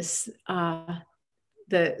practice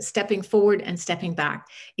the stepping forward and stepping back.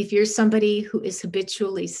 If you're somebody who is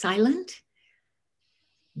habitually silent,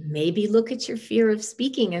 maybe look at your fear of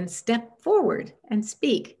speaking and step forward and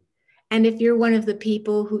speak. And if you're one of the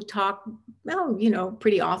people who talk,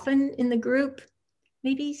 pretty often in the group,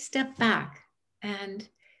 maybe step back, and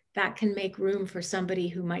that can make room for somebody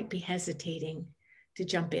who might be hesitating to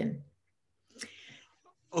jump in.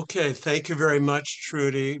 Okay, thank you very much,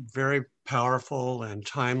 Trudy. Very powerful and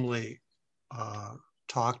timely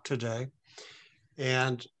talk today.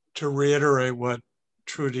 And to reiterate what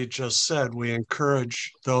Trudy just said, we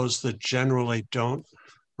encourage those that generally don't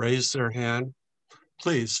raise their hand,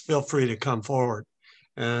 please feel free to come forward.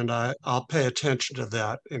 And I'll pay attention to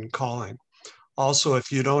that in calling. Also, if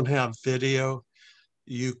you don't have video,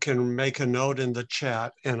 you can make a note in the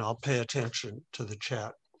chat and I'll pay attention to the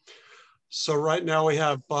chat. So right now we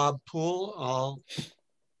have Bob Poole. I'll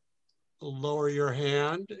lower your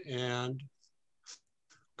hand and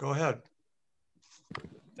go ahead.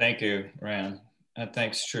 Thank you, Ran. And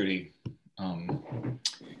thanks, Trudy.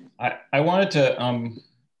 I wanted to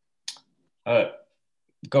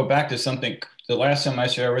go back to something. The last time I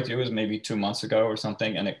shared with you was maybe 2 months ago or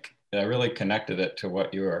something, and I really connected it to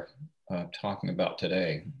what you were talking about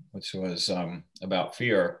today, which was about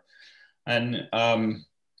fear. And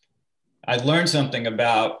I learned something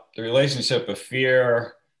about the relationship of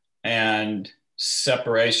fear and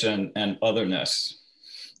separation and otherness.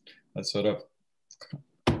 That sort of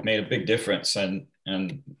made a big difference, and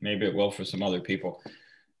maybe it will for some other people.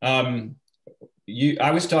 I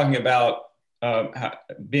was talking about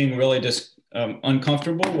being really just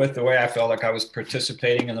uncomfortable with the way I felt like I was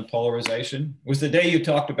participating in the polarization. It was the day you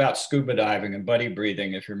talked about scuba diving and buddy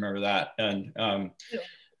breathing, if you remember that. And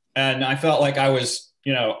I felt like I was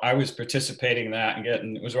participating in that,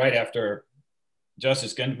 and it was right after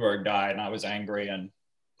Justice Ginsburg died, and I was angry and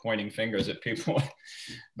pointing fingers at people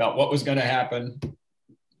about what was going to happen.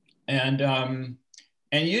 And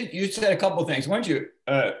And you said a couple of things. One,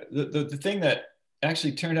 the thing that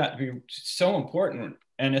actually turned out to be so important,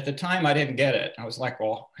 and at the time I didn't get it. I was like,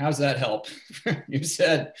 well, how's that help? You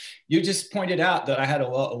said, you just pointed out that I had a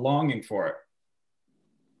longing for it,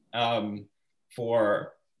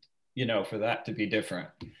 for that to be different.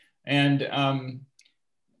 And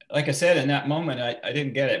like I said, in that moment, I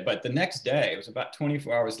didn't get it. But the next day, it was about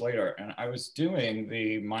 24 hours later, and I was doing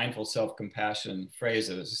the mindful self-compassion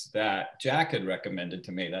phrases that Jack had recommended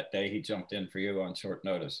to me that day. He jumped in for you on short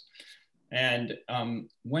notice. And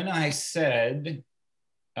when I said,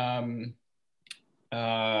 what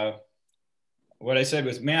I said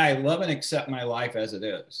was, may I love and accept my life as it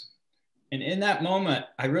is. And in that moment,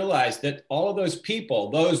 I realized that all of those people,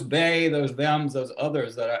 those they, those thems, those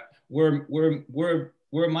others that were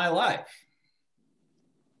my life.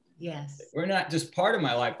 Yes. We're not just part of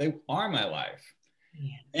my life, they are my life.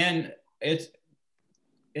 Yes. And it's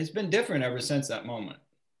been different ever since that moment.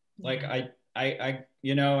 Yeah. Like I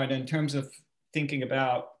and in terms of thinking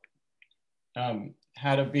about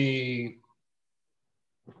how to be,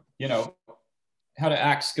 how to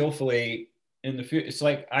act skillfully in the future. It's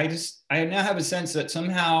like, I now have a sense that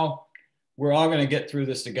somehow we're all going to get through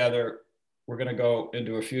this together. We're going to go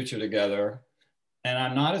into a future together. And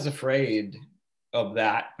I'm not as afraid of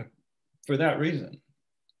that for that reason.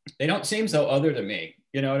 They don't seem so other to me.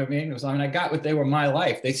 You know what I mean? I got what they were my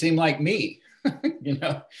life. They seem like me,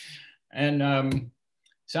 And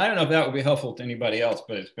so I don't know if that would be helpful to anybody else,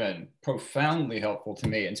 but it's been profoundly helpful to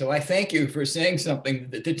me. And so I thank you for saying something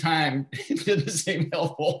that at the time didn't seem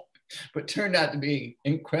helpful, but turned out to be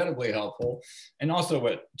incredibly helpful. And also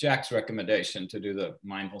what Jack's recommendation to do the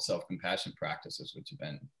mindful self-compassion practices, which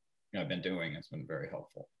I've been doing, it's been very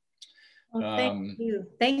helpful. Well, thank you.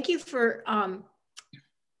 Thank you for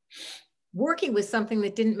working with something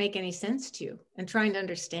that didn't make any sense to you and trying to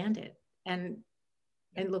understand it.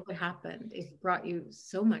 And look what happened. It brought you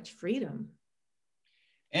so much freedom.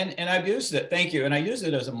 And I've used it, thank you. And I use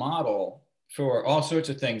it as a model for all sorts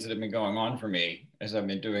of things that have been going on for me as I've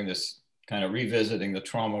been doing this kind of revisiting the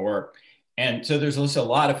trauma work. And so there's also a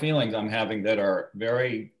lot of feelings I'm having that are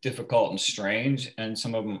very difficult and strange. And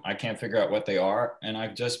some of them, I can't figure out what they are. And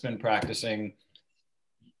I've just been practicing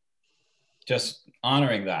just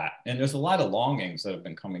honoring that. And there's a lot of longings that have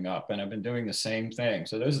been coming up, and I've been doing the same thing.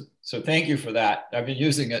 So thank you for that. I've been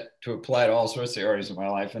using it to apply to all sorts of areas of my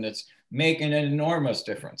life, and it's making an enormous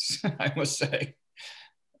difference, I must say.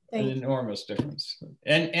 An enormous difference.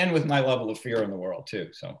 And with my level of fear in the world too.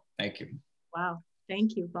 So thank you. Wow.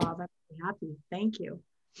 Thank you, Bob. I'm really happy. Thank you.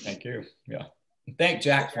 Thank you. Yeah. Thank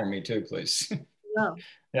Jack for me too, please. Yeah.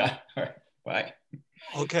 Yeah. All right. Bye.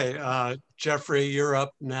 Okay. Jeffrey, you're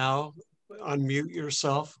up now. Unmute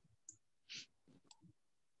yourself.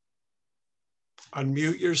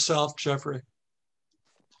 Unmute yourself, Jeffrey.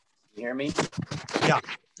 Can you hear me? Yeah,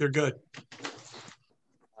 you're good.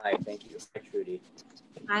 Hi, thank you. Hi, Trudy.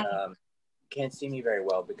 Hi. Can't see me very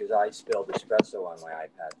well because I spilled espresso on my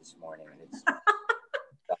iPad this morning, and it's.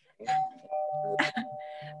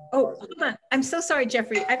 Oh, hold on. I'm so sorry,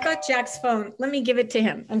 Jeffrey. I've got Jack's phone. Let me give it to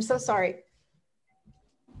him. I'm so sorry.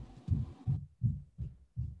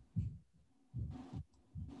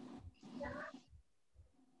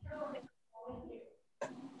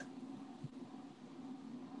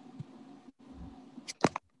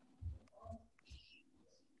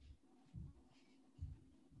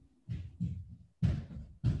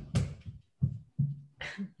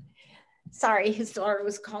 Sorry, his daughter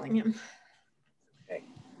was calling him. Okay.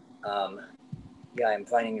 Yeah, I'm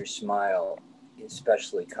finding your smile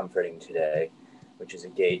especially comforting today, which is a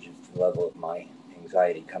gauge of the level of my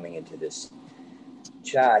anxiety coming into this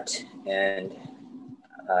chat and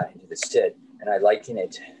into the sit. And I liken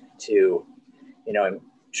it to, I'm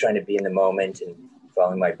trying to be in the moment and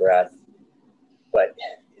following my breath. But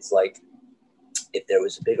it's like if there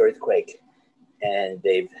was a big earthquake and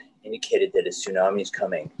they've indicated that a tsunami is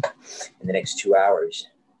coming in the next 2 hours,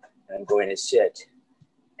 and I'm going to sit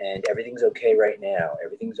and everything's okay right now.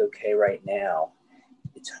 Everything's okay right now.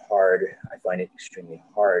 It's hard. I find it extremely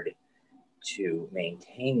hard to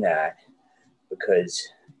maintain that because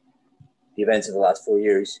the events of the last 4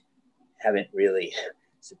 years haven't really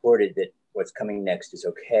supported that what's coming next is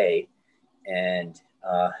okay. And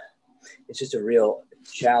it's just a real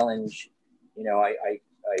challenge. I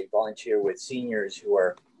volunteer with seniors who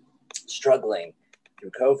are struggling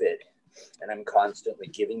through COVID, and I'm constantly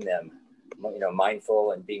giving them,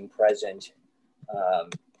 mindful and being present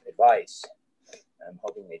advice. I'm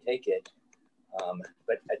hoping they take it.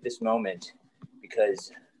 But at this moment,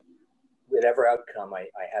 because whatever outcome, I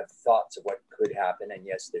have thoughts of what could happen, and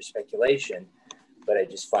yes, there's speculation, but I'm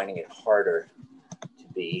just finding it harder to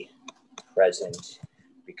be present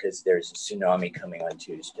because there's a tsunami coming on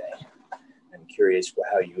Tuesday. I'm curious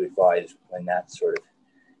how you advise when that sort of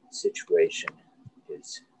situation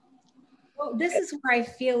is. Well, this is where I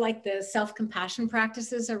feel like the self-compassion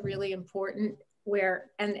practices are really important,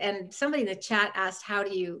 where, and somebody in the chat asked, how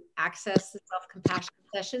do you access the self-compassion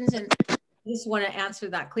sessions? And I just want to answer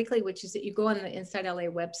that quickly, which is that you go on the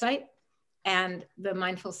InsightLA website and the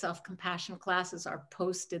mindful self-compassion classes are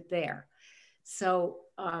posted there. So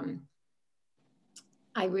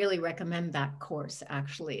I really recommend that course,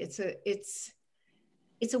 actually. It's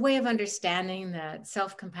a way of understanding that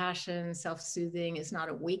self-compassion, self-soothing is not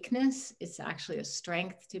a weakness. It's actually a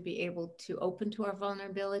strength to be able to open to our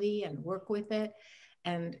vulnerability and work with it.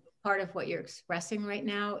 And part of what you're expressing right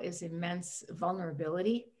now is immense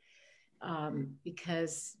vulnerability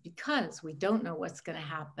because we don't know what's going to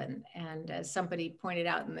happen. And as somebody pointed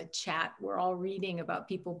out in the chat, we're all reading about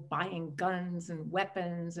people buying guns and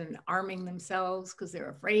weapons and arming themselves because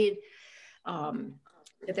they're afraid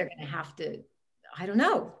that they're going to have to, I don't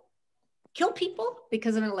know, kill people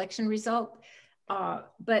because of an election result,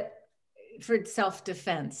 but for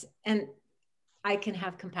self-defense. And I can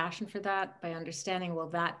have compassion for that by understanding, well,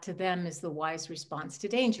 that to them is the wise response to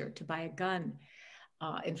danger, to buy a gun.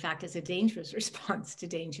 In fact, it's a dangerous response to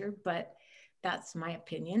danger, but that's my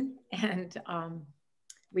opinion. And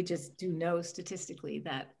we just do know statistically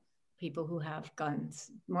that people who have guns,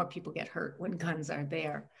 more people get hurt when guns are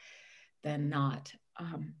there than not.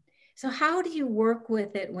 So how do you work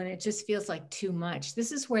with it when it just feels like too much?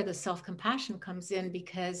 This is where the self-compassion comes in,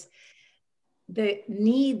 because the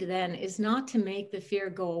need then is not to make the fear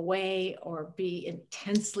go away or be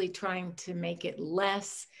intensely trying to make it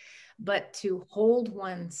less, but to hold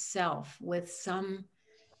oneself with some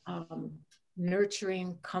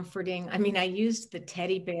nurturing, comforting. I mean, I used the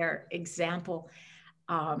teddy bear example.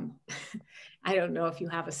 I don't know if you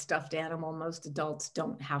have a stuffed animal. Most adults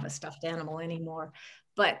don't have a stuffed animal anymore,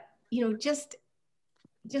 but you know, just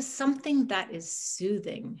something that is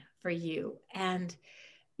soothing for you, and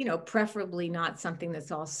you know, preferably not something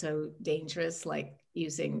that's also dangerous, like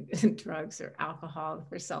using drugs or alcohol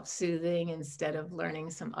for self-soothing instead of learning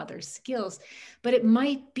some other skills. But it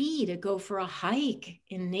might be to go for a hike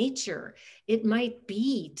in nature. It might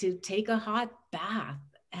be to take a hot bath,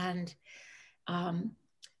 and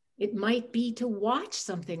it might be to watch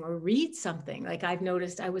something or read something. Like I've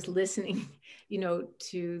noticed, I was listening, you know,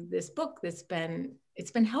 to this book that's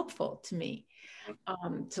it's been helpful to me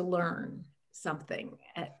to learn something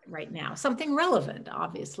right now, something relevant.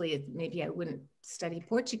 Obviously, maybe I wouldn't study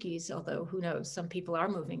Portuguese, although who knows, some people are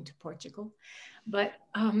moving to Portugal. But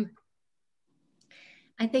I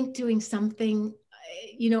think doing something,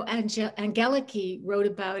 you know, Angeliki wrote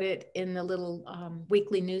about it in the little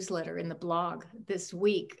weekly newsletter in the blog this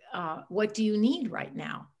week. What do you need right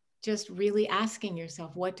now? Just really asking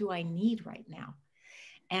yourself, what do I need right now?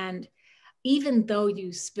 And even though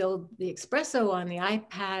you spilled the espresso on the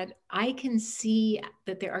iPad, I can see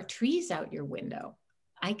that there are trees out your window.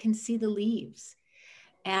 I can see the leaves.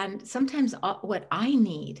 And sometimes what I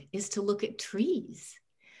need is to look at trees.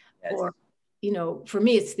 Yes. Or, you know, for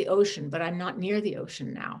me, it's the ocean, but I'm not near the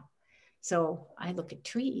ocean now. So I look at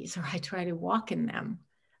trees, or I try to walk in them,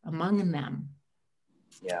 among them.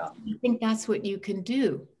 Yeah. I think that's what you can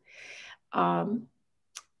do.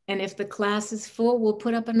 And if the class is full, we'll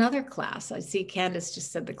put up another class. I see Candace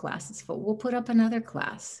just said the class is full. We'll put up another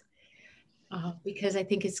class because I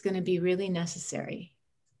think it's going to be really necessary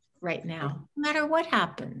right now. No matter what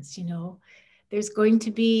happens, you know, there's going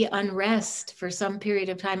to be unrest for some period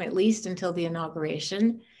of time, at least until the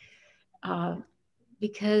inauguration,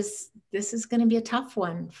 because this is going to be a tough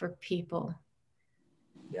one for people.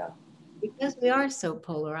 Yeah. Because we are so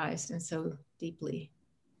polarized and so deeply.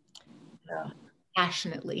 Yeah.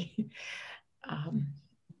 Passionately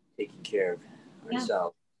taking care of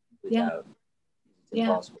ourselves without it's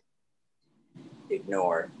impossible to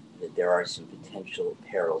ignore that there are some potential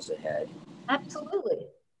perils ahead. Absolutely.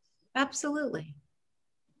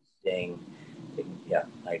 Yeah,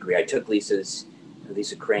 I agree. I took Lisa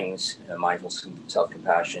Kring's mindful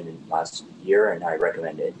self-compassion last year, and I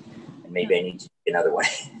recommend it. And maybe I need to do another one.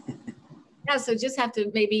 Yeah, so just have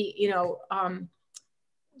to maybe, you know,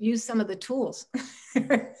 use some of the tools.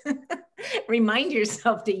 Remind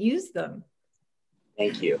yourself to use them.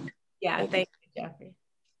 Thank you. Yeah, thank you, Jeffrey.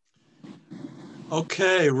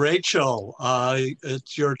 Okay, Rachel,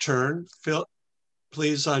 it's your turn.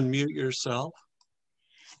 Please unmute yourself.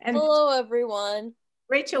 And hello, everyone.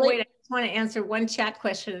 Rachel, wait, I just want to answer one chat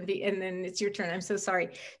question and then it's your turn. I'm so sorry.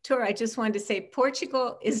 Tora, I just wanted to say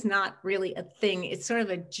Portugal is not really a thing. It's sort of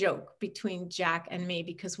a joke between Jack and me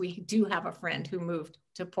because we do have a friend who moved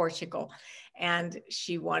to Portugal, and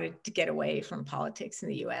she wanted to get away from politics in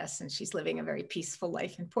the US, and she's living a very peaceful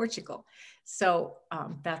life in Portugal. So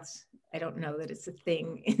I don't know that it's a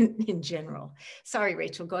thing in general. Sorry,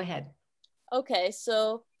 Rachel, go ahead. Okay,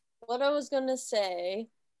 so what I was gonna say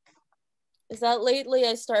is that lately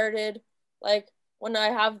I started, like, when I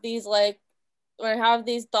have these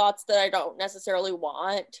thoughts that I don't necessarily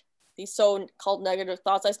want, these so-called negative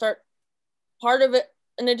thoughts, I start, part of it,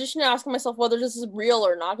 in addition to asking myself whether this is real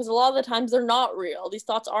or not, because a lot of the times they're not real. These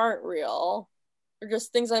thoughts aren't real. They're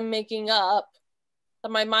just things I'm making up,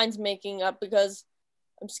 that my mind's making up because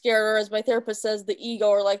I'm scared, or as my therapist says, the ego,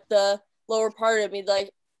 or like the lower part of me,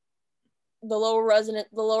 like the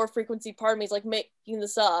lower frequency part of me is like making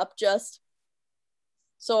this up just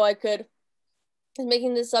so I could,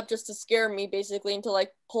 making this up just to scare me, basically, and to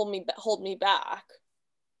like hold me back.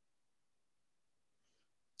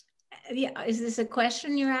 Yeah, is this a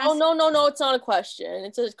question you're asking? Oh, no, it's not a question.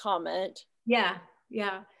 It's a comment. Yeah.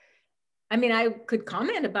 I mean, I could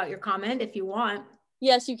comment about your comment if you want.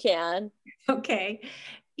 Yes, you can. Okay.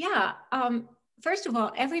 Yeah. First of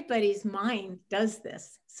all, everybody's mind does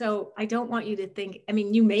this. So I don't want you to think, I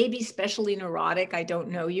mean, you may be specially neurotic. I don't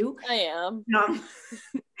know you. I am.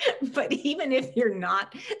 But even if you're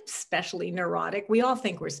not specially neurotic, we all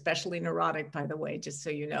think we're specially neurotic, by the way, just so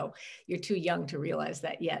you know. You're too young to realize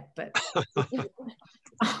that yet, but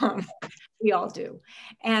we all do.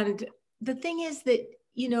 And the thing is that,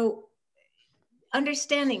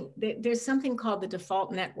 understanding that there's something called the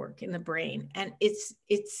default network in the brain, and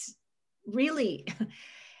it's really,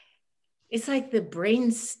 it's like the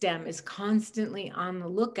brain stem is constantly on the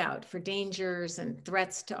lookout for dangers and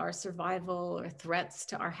threats to our survival or threats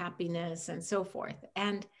to our happiness and so forth.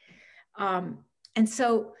 And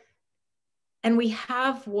we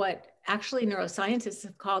have what actually neuroscientists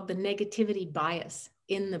have called the negativity bias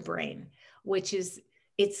in the brain, which is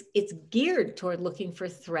it's geared toward looking for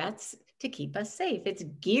threats to keep us safe. It's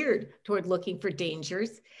geared toward looking for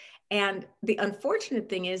dangers. And the unfortunate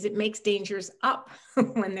thing is it makes dangers up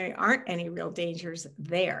when there aren't any real dangers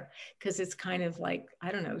there, because it's kind of like,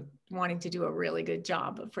 I don't know, wanting to do a really good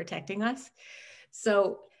job of protecting us.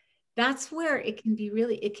 So that's where it can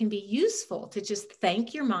be useful to just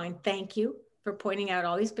thank your mind. Thank you for pointing out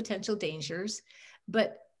all these potential dangers.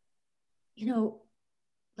 But,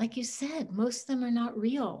 like you said, most of them are not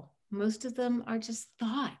real. Most of them are just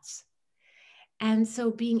thoughts. And so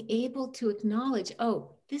being able to acknowledge,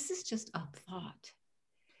 oh, this is just a thought.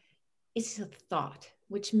 It's a thought,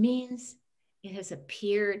 which means it has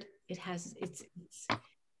appeared.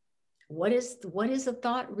 What is a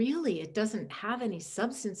thought really? It doesn't have any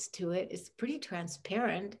substance to it. It's pretty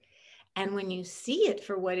transparent. And when you see it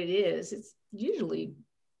for what it is, it's usually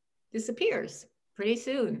disappears pretty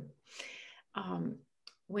soon.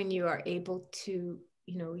 When you are able to,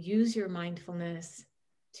 use your mindfulness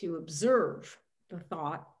to observe the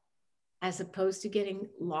thought, as opposed to getting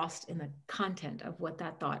lost in the content of what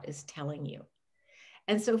that thought is telling you.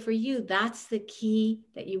 And so for you, that's the key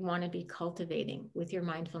that you want to be cultivating with your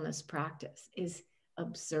mindfulness practice, is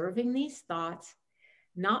observing these thoughts,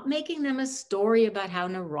 not making them a story about how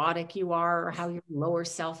neurotic you are or how your lower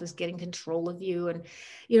self is getting control of you. And,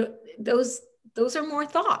 those are more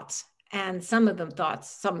thoughts. And some of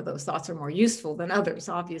those thoughts are more useful than others,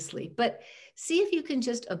 obviously. But see if you can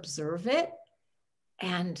just observe it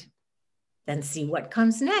and then see what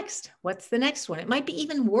comes next. What's the next one? It might be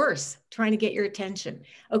even worse, trying to get your attention.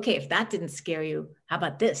 Okay, if that didn't scare you, how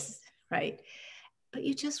about this, right? But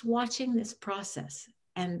you're just watching this process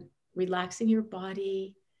and relaxing your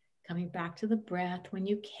body, coming back to the breath when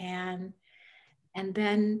you can. And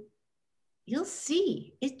then you'll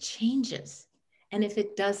see it changes. And if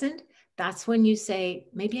it doesn't, that's when you say,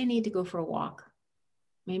 maybe I need to go for a walk.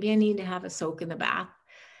 Maybe I need to have a soak in the bath.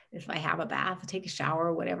 If I have a bath, take a shower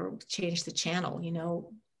or whatever, change the channel,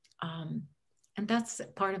 and that's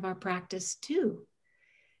part of our practice too,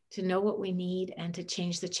 to know what we need and to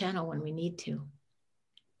change the channel when we need to.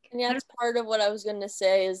 And yeah, it's part of what I was going to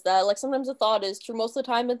say, is that like sometimes a thought is true, most of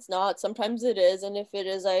the time it's not, sometimes it is. And if it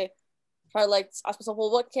is, I try to like ask myself,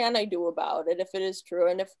 well, what can I do about it if it is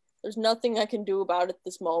true? And if there's nothing I can do about it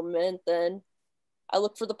this moment, then I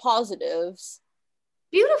look for the positives.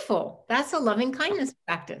 Beautiful. That's a loving kindness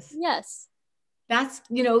practice. Yes. That's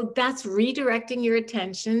redirecting your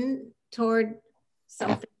attention toward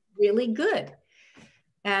something really good.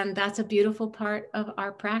 And that's a beautiful part of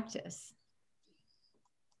our practice.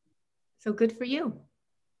 So good for you.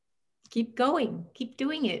 Keep going, keep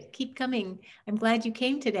doing it, keep coming. I'm glad you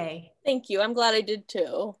came today. Thank you. I'm glad I did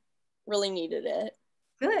too. Really needed it.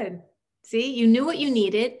 Good. See, you knew what you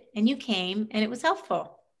needed and you came and it was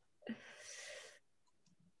helpful.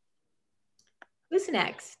 Who's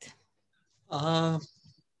next?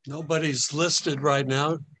 Nobody's listed right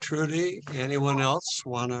now. Trudy, anyone else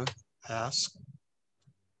want to ask?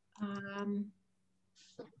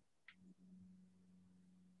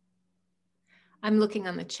 I'm looking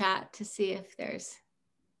on the chat to see if there's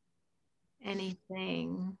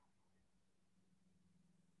anything.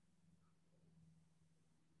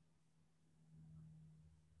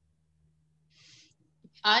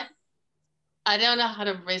 I don't know how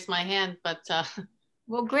to raise my hand, but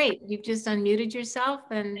well, great. You've just unmuted yourself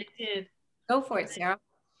and I did. Go for it, Sarah.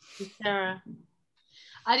 Sarah,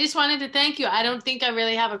 I just wanted to thank you. I don't think I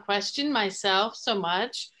really have a question myself so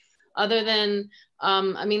much, other than,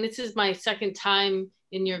 I mean, this is my second time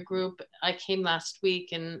in your group. I came last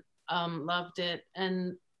week and loved it.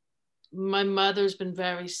 And my mother's been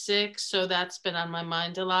very sick, so that's been on my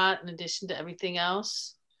mind a lot, in addition to everything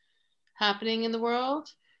else happening in the world.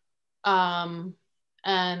 And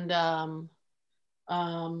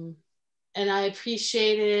I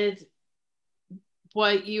appreciated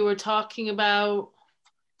what you were talking about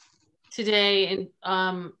today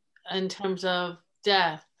in terms of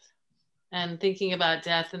death and thinking about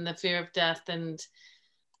death and the fear of death and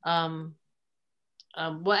well,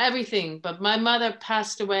 everything. But my mother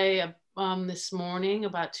passed away this morning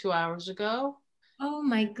about 2 hours ago. Oh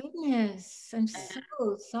my goodness, I'm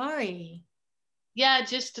so sorry. Yeah,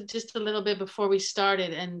 just a little bit before we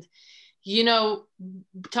started. And you know,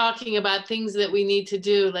 talking about things that we need to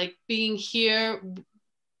do, like being here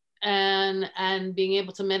and being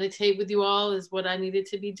able to meditate with you all is what I needed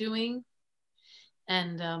to be doing.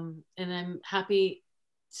 And I'm happy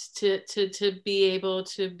to be able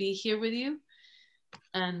to be here with you.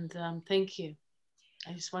 And thank you.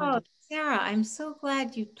 I just wanted to. Sarah, I'm so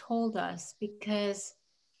glad you told us, because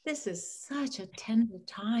this is such a tender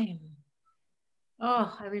time.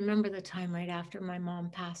 Oh, I remember the time right after my mom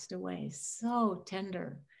passed away. So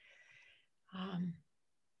tender.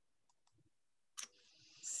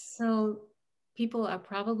 So people are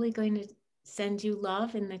probably going to send you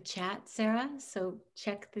love in the chat, Sarah. So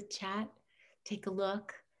check the chat, take a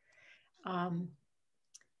look.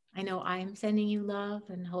 I know I'm sending you love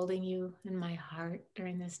and holding you in my heart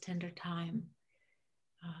during this tender time.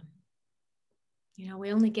 You know,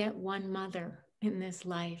 we only get one mother in this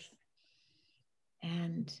life.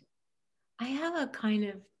 And I have a kind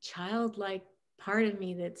of childlike part of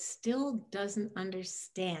me that still doesn't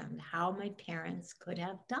understand how my parents could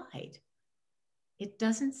have died. It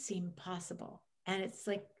doesn't seem possible. And it's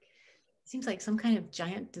like, it seems like some kind of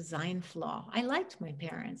giant design flaw. I liked my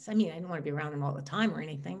parents. I mean, I didn't want to be around them all the time or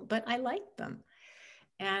anything, but I liked them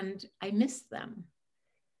and I miss them.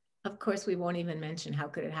 Of course, we won't even mention how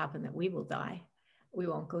could it happen that we will die. We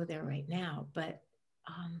won't go there right now, but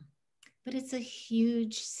it's a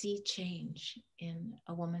huge sea change in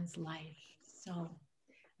a woman's life. So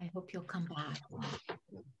I hope you'll come back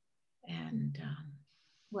and,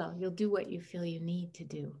 well, you'll do what you feel you need to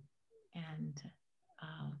do. And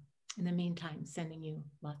in the meantime, sending you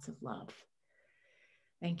lots of love.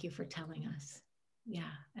 Thank you for telling us.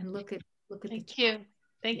 Yeah, and look at Thank you.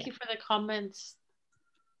 Thank you for the comments.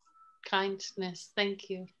 Kindness. Thank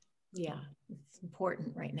you. Yeah, it's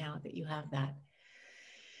important right now that you have that.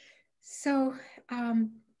 So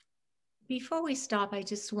before we stop, I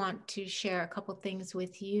just want to share a couple things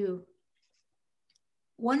with you.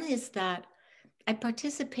 One is that I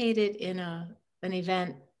participated in an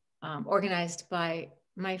event organized by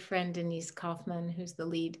my friend Denise Kaufman, who's the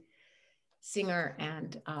lead singer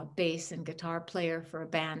and bass and guitar player for a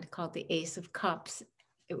band called the Ace of Cups.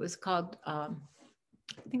 It was called, I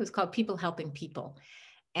think it was called People Helping People.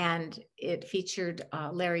 And it featured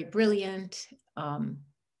Larry Brilliant,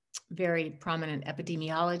 very prominent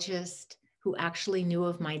epidemiologist who actually knew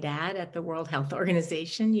of my dad at the World Health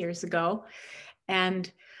Organization years ago. And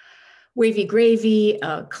Wavy Gravy,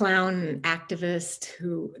 a clown and activist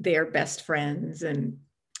who they are best friends and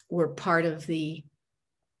were part of the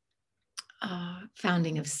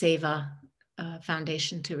founding of SEVA,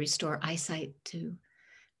 Foundation to Restore Eyesight to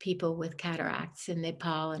people with cataracts in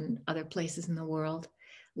Nepal and other places in the world.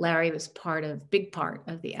 Larry was big part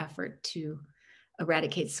of the effort to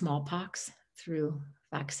eradicate smallpox through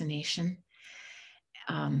vaccination.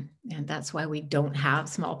 And that's why we don't have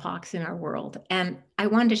smallpox in our world. And I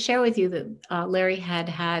wanted to share with you that Larry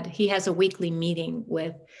he has a weekly meeting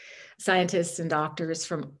with scientists and doctors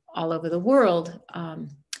from all over the world,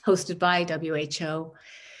 hosted by WHO.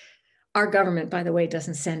 Our government, by the way,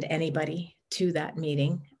 doesn't send anybody to that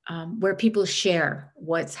meeting, where people share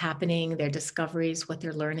what's happening, their discoveries, what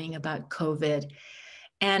they're learning about COVID.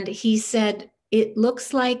 And he said, it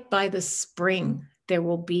looks like by the spring, there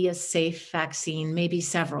will be a safe vaccine, maybe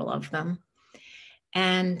several of them.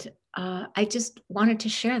 And I just wanted to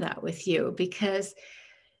share that with you because,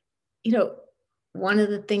 you know, one of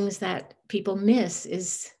the things that people miss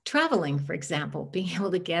is traveling, for example, being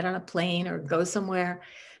able to get on a plane or go somewhere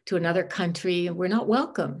to another country. We're not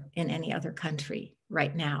welcome in any other country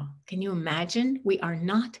right now. Can you imagine? We are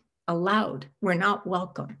not allowed. We're not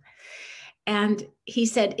welcome. And he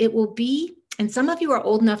said, it will be, and some of you are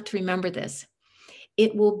old enough to remember this,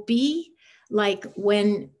 it will be like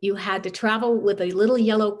when you had to travel with a little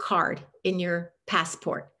yellow card in your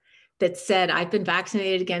passport that said, I've been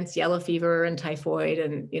vaccinated against yellow fever and typhoid,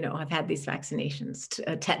 and, you know, I've had these vaccinations,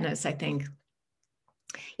 tetanus, I think.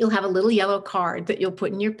 You'll have a little yellow card that you'll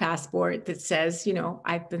put in your passport that says, you know,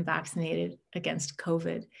 I've been vaccinated against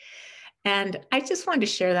COVID. And I just wanted to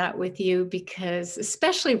share that with you because,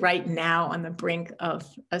 especially right now on the brink of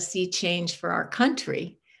a sea change for our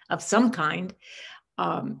country of some kind,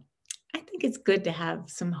 I think it's good to have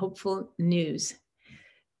some hopeful news.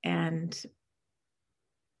 And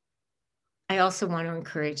I also want to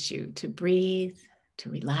encourage you to breathe, to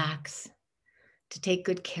relax, to take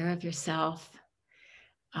good care of yourself.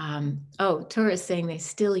 Tora is saying they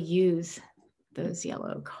still use those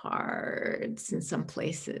yellow cards in some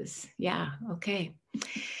places. Yeah, okay.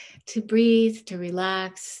 To breathe, to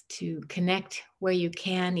relax, to connect where you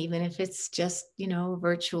can, even if it's just, you know,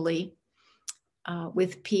 virtually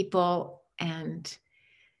with people, and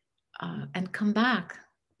come back.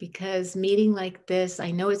 Because meeting like this, I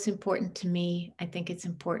know it's important to me. I think it's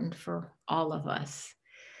important for all of us.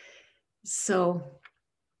 So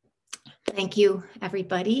thank you,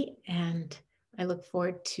 everybody. And I look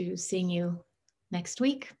forward to seeing you next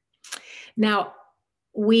week. Now,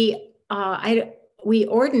 we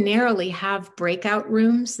ordinarily have breakout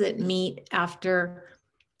rooms that meet after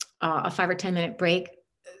a 5 or 10 minute break,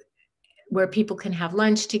 where people can have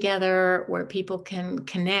lunch together, where people can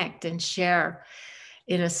connect and share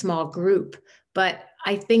in a small group. But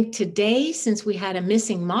I think today, since we had a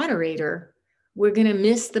missing moderator, we're going to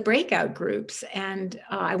miss the breakout groups. And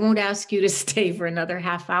I won't ask you to stay for another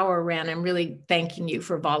half hour, Ran. I'm really thanking you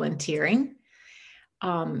for volunteering.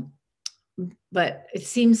 But it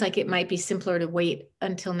seems like it might be simpler to wait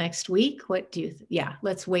until next week. What do you yeah,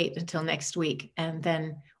 let's wait until next week, and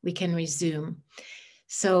then we can resume.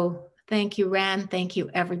 So thank you, Ran. Thank you,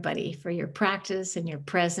 everybody, for your practice and your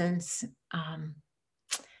presence.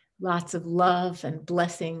 Lots of love and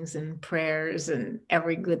blessings and prayers and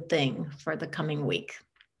every good thing for the coming week.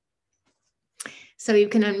 So you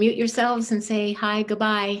can unmute yourselves and say hi,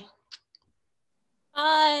 goodbye.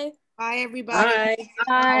 Bye. Bye, everybody. Bye.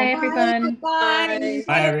 Bye, everyone. Bye.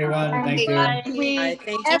 Hi, everyone. Bye. Thank you. Bye. Bye.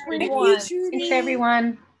 Thanks, Everyone. Trudy. Thanks,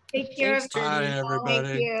 everyone. Take care. Thanks, Bye, Trudy. everybody.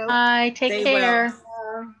 Thank you. Bye. Take Stay care.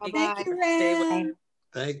 well. Bye-bye. Thank you, Ren. Bye.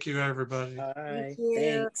 Thank you, everybody. Bye. Thank you.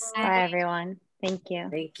 Thanks. Bye, everyone. Thank you.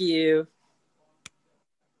 Thank you.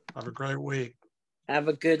 Have a great week. Have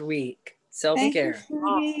a good week. Self-care.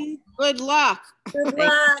 Good luck. Good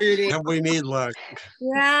Thank you, Trudy. And we need luck.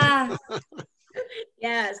 Yeah.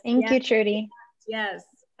 Yes. Thank you, Trudy. Yes.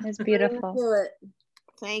 It was beautiful. Do it.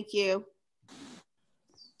 Thank you.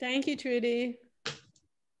 Thank you, Trudy.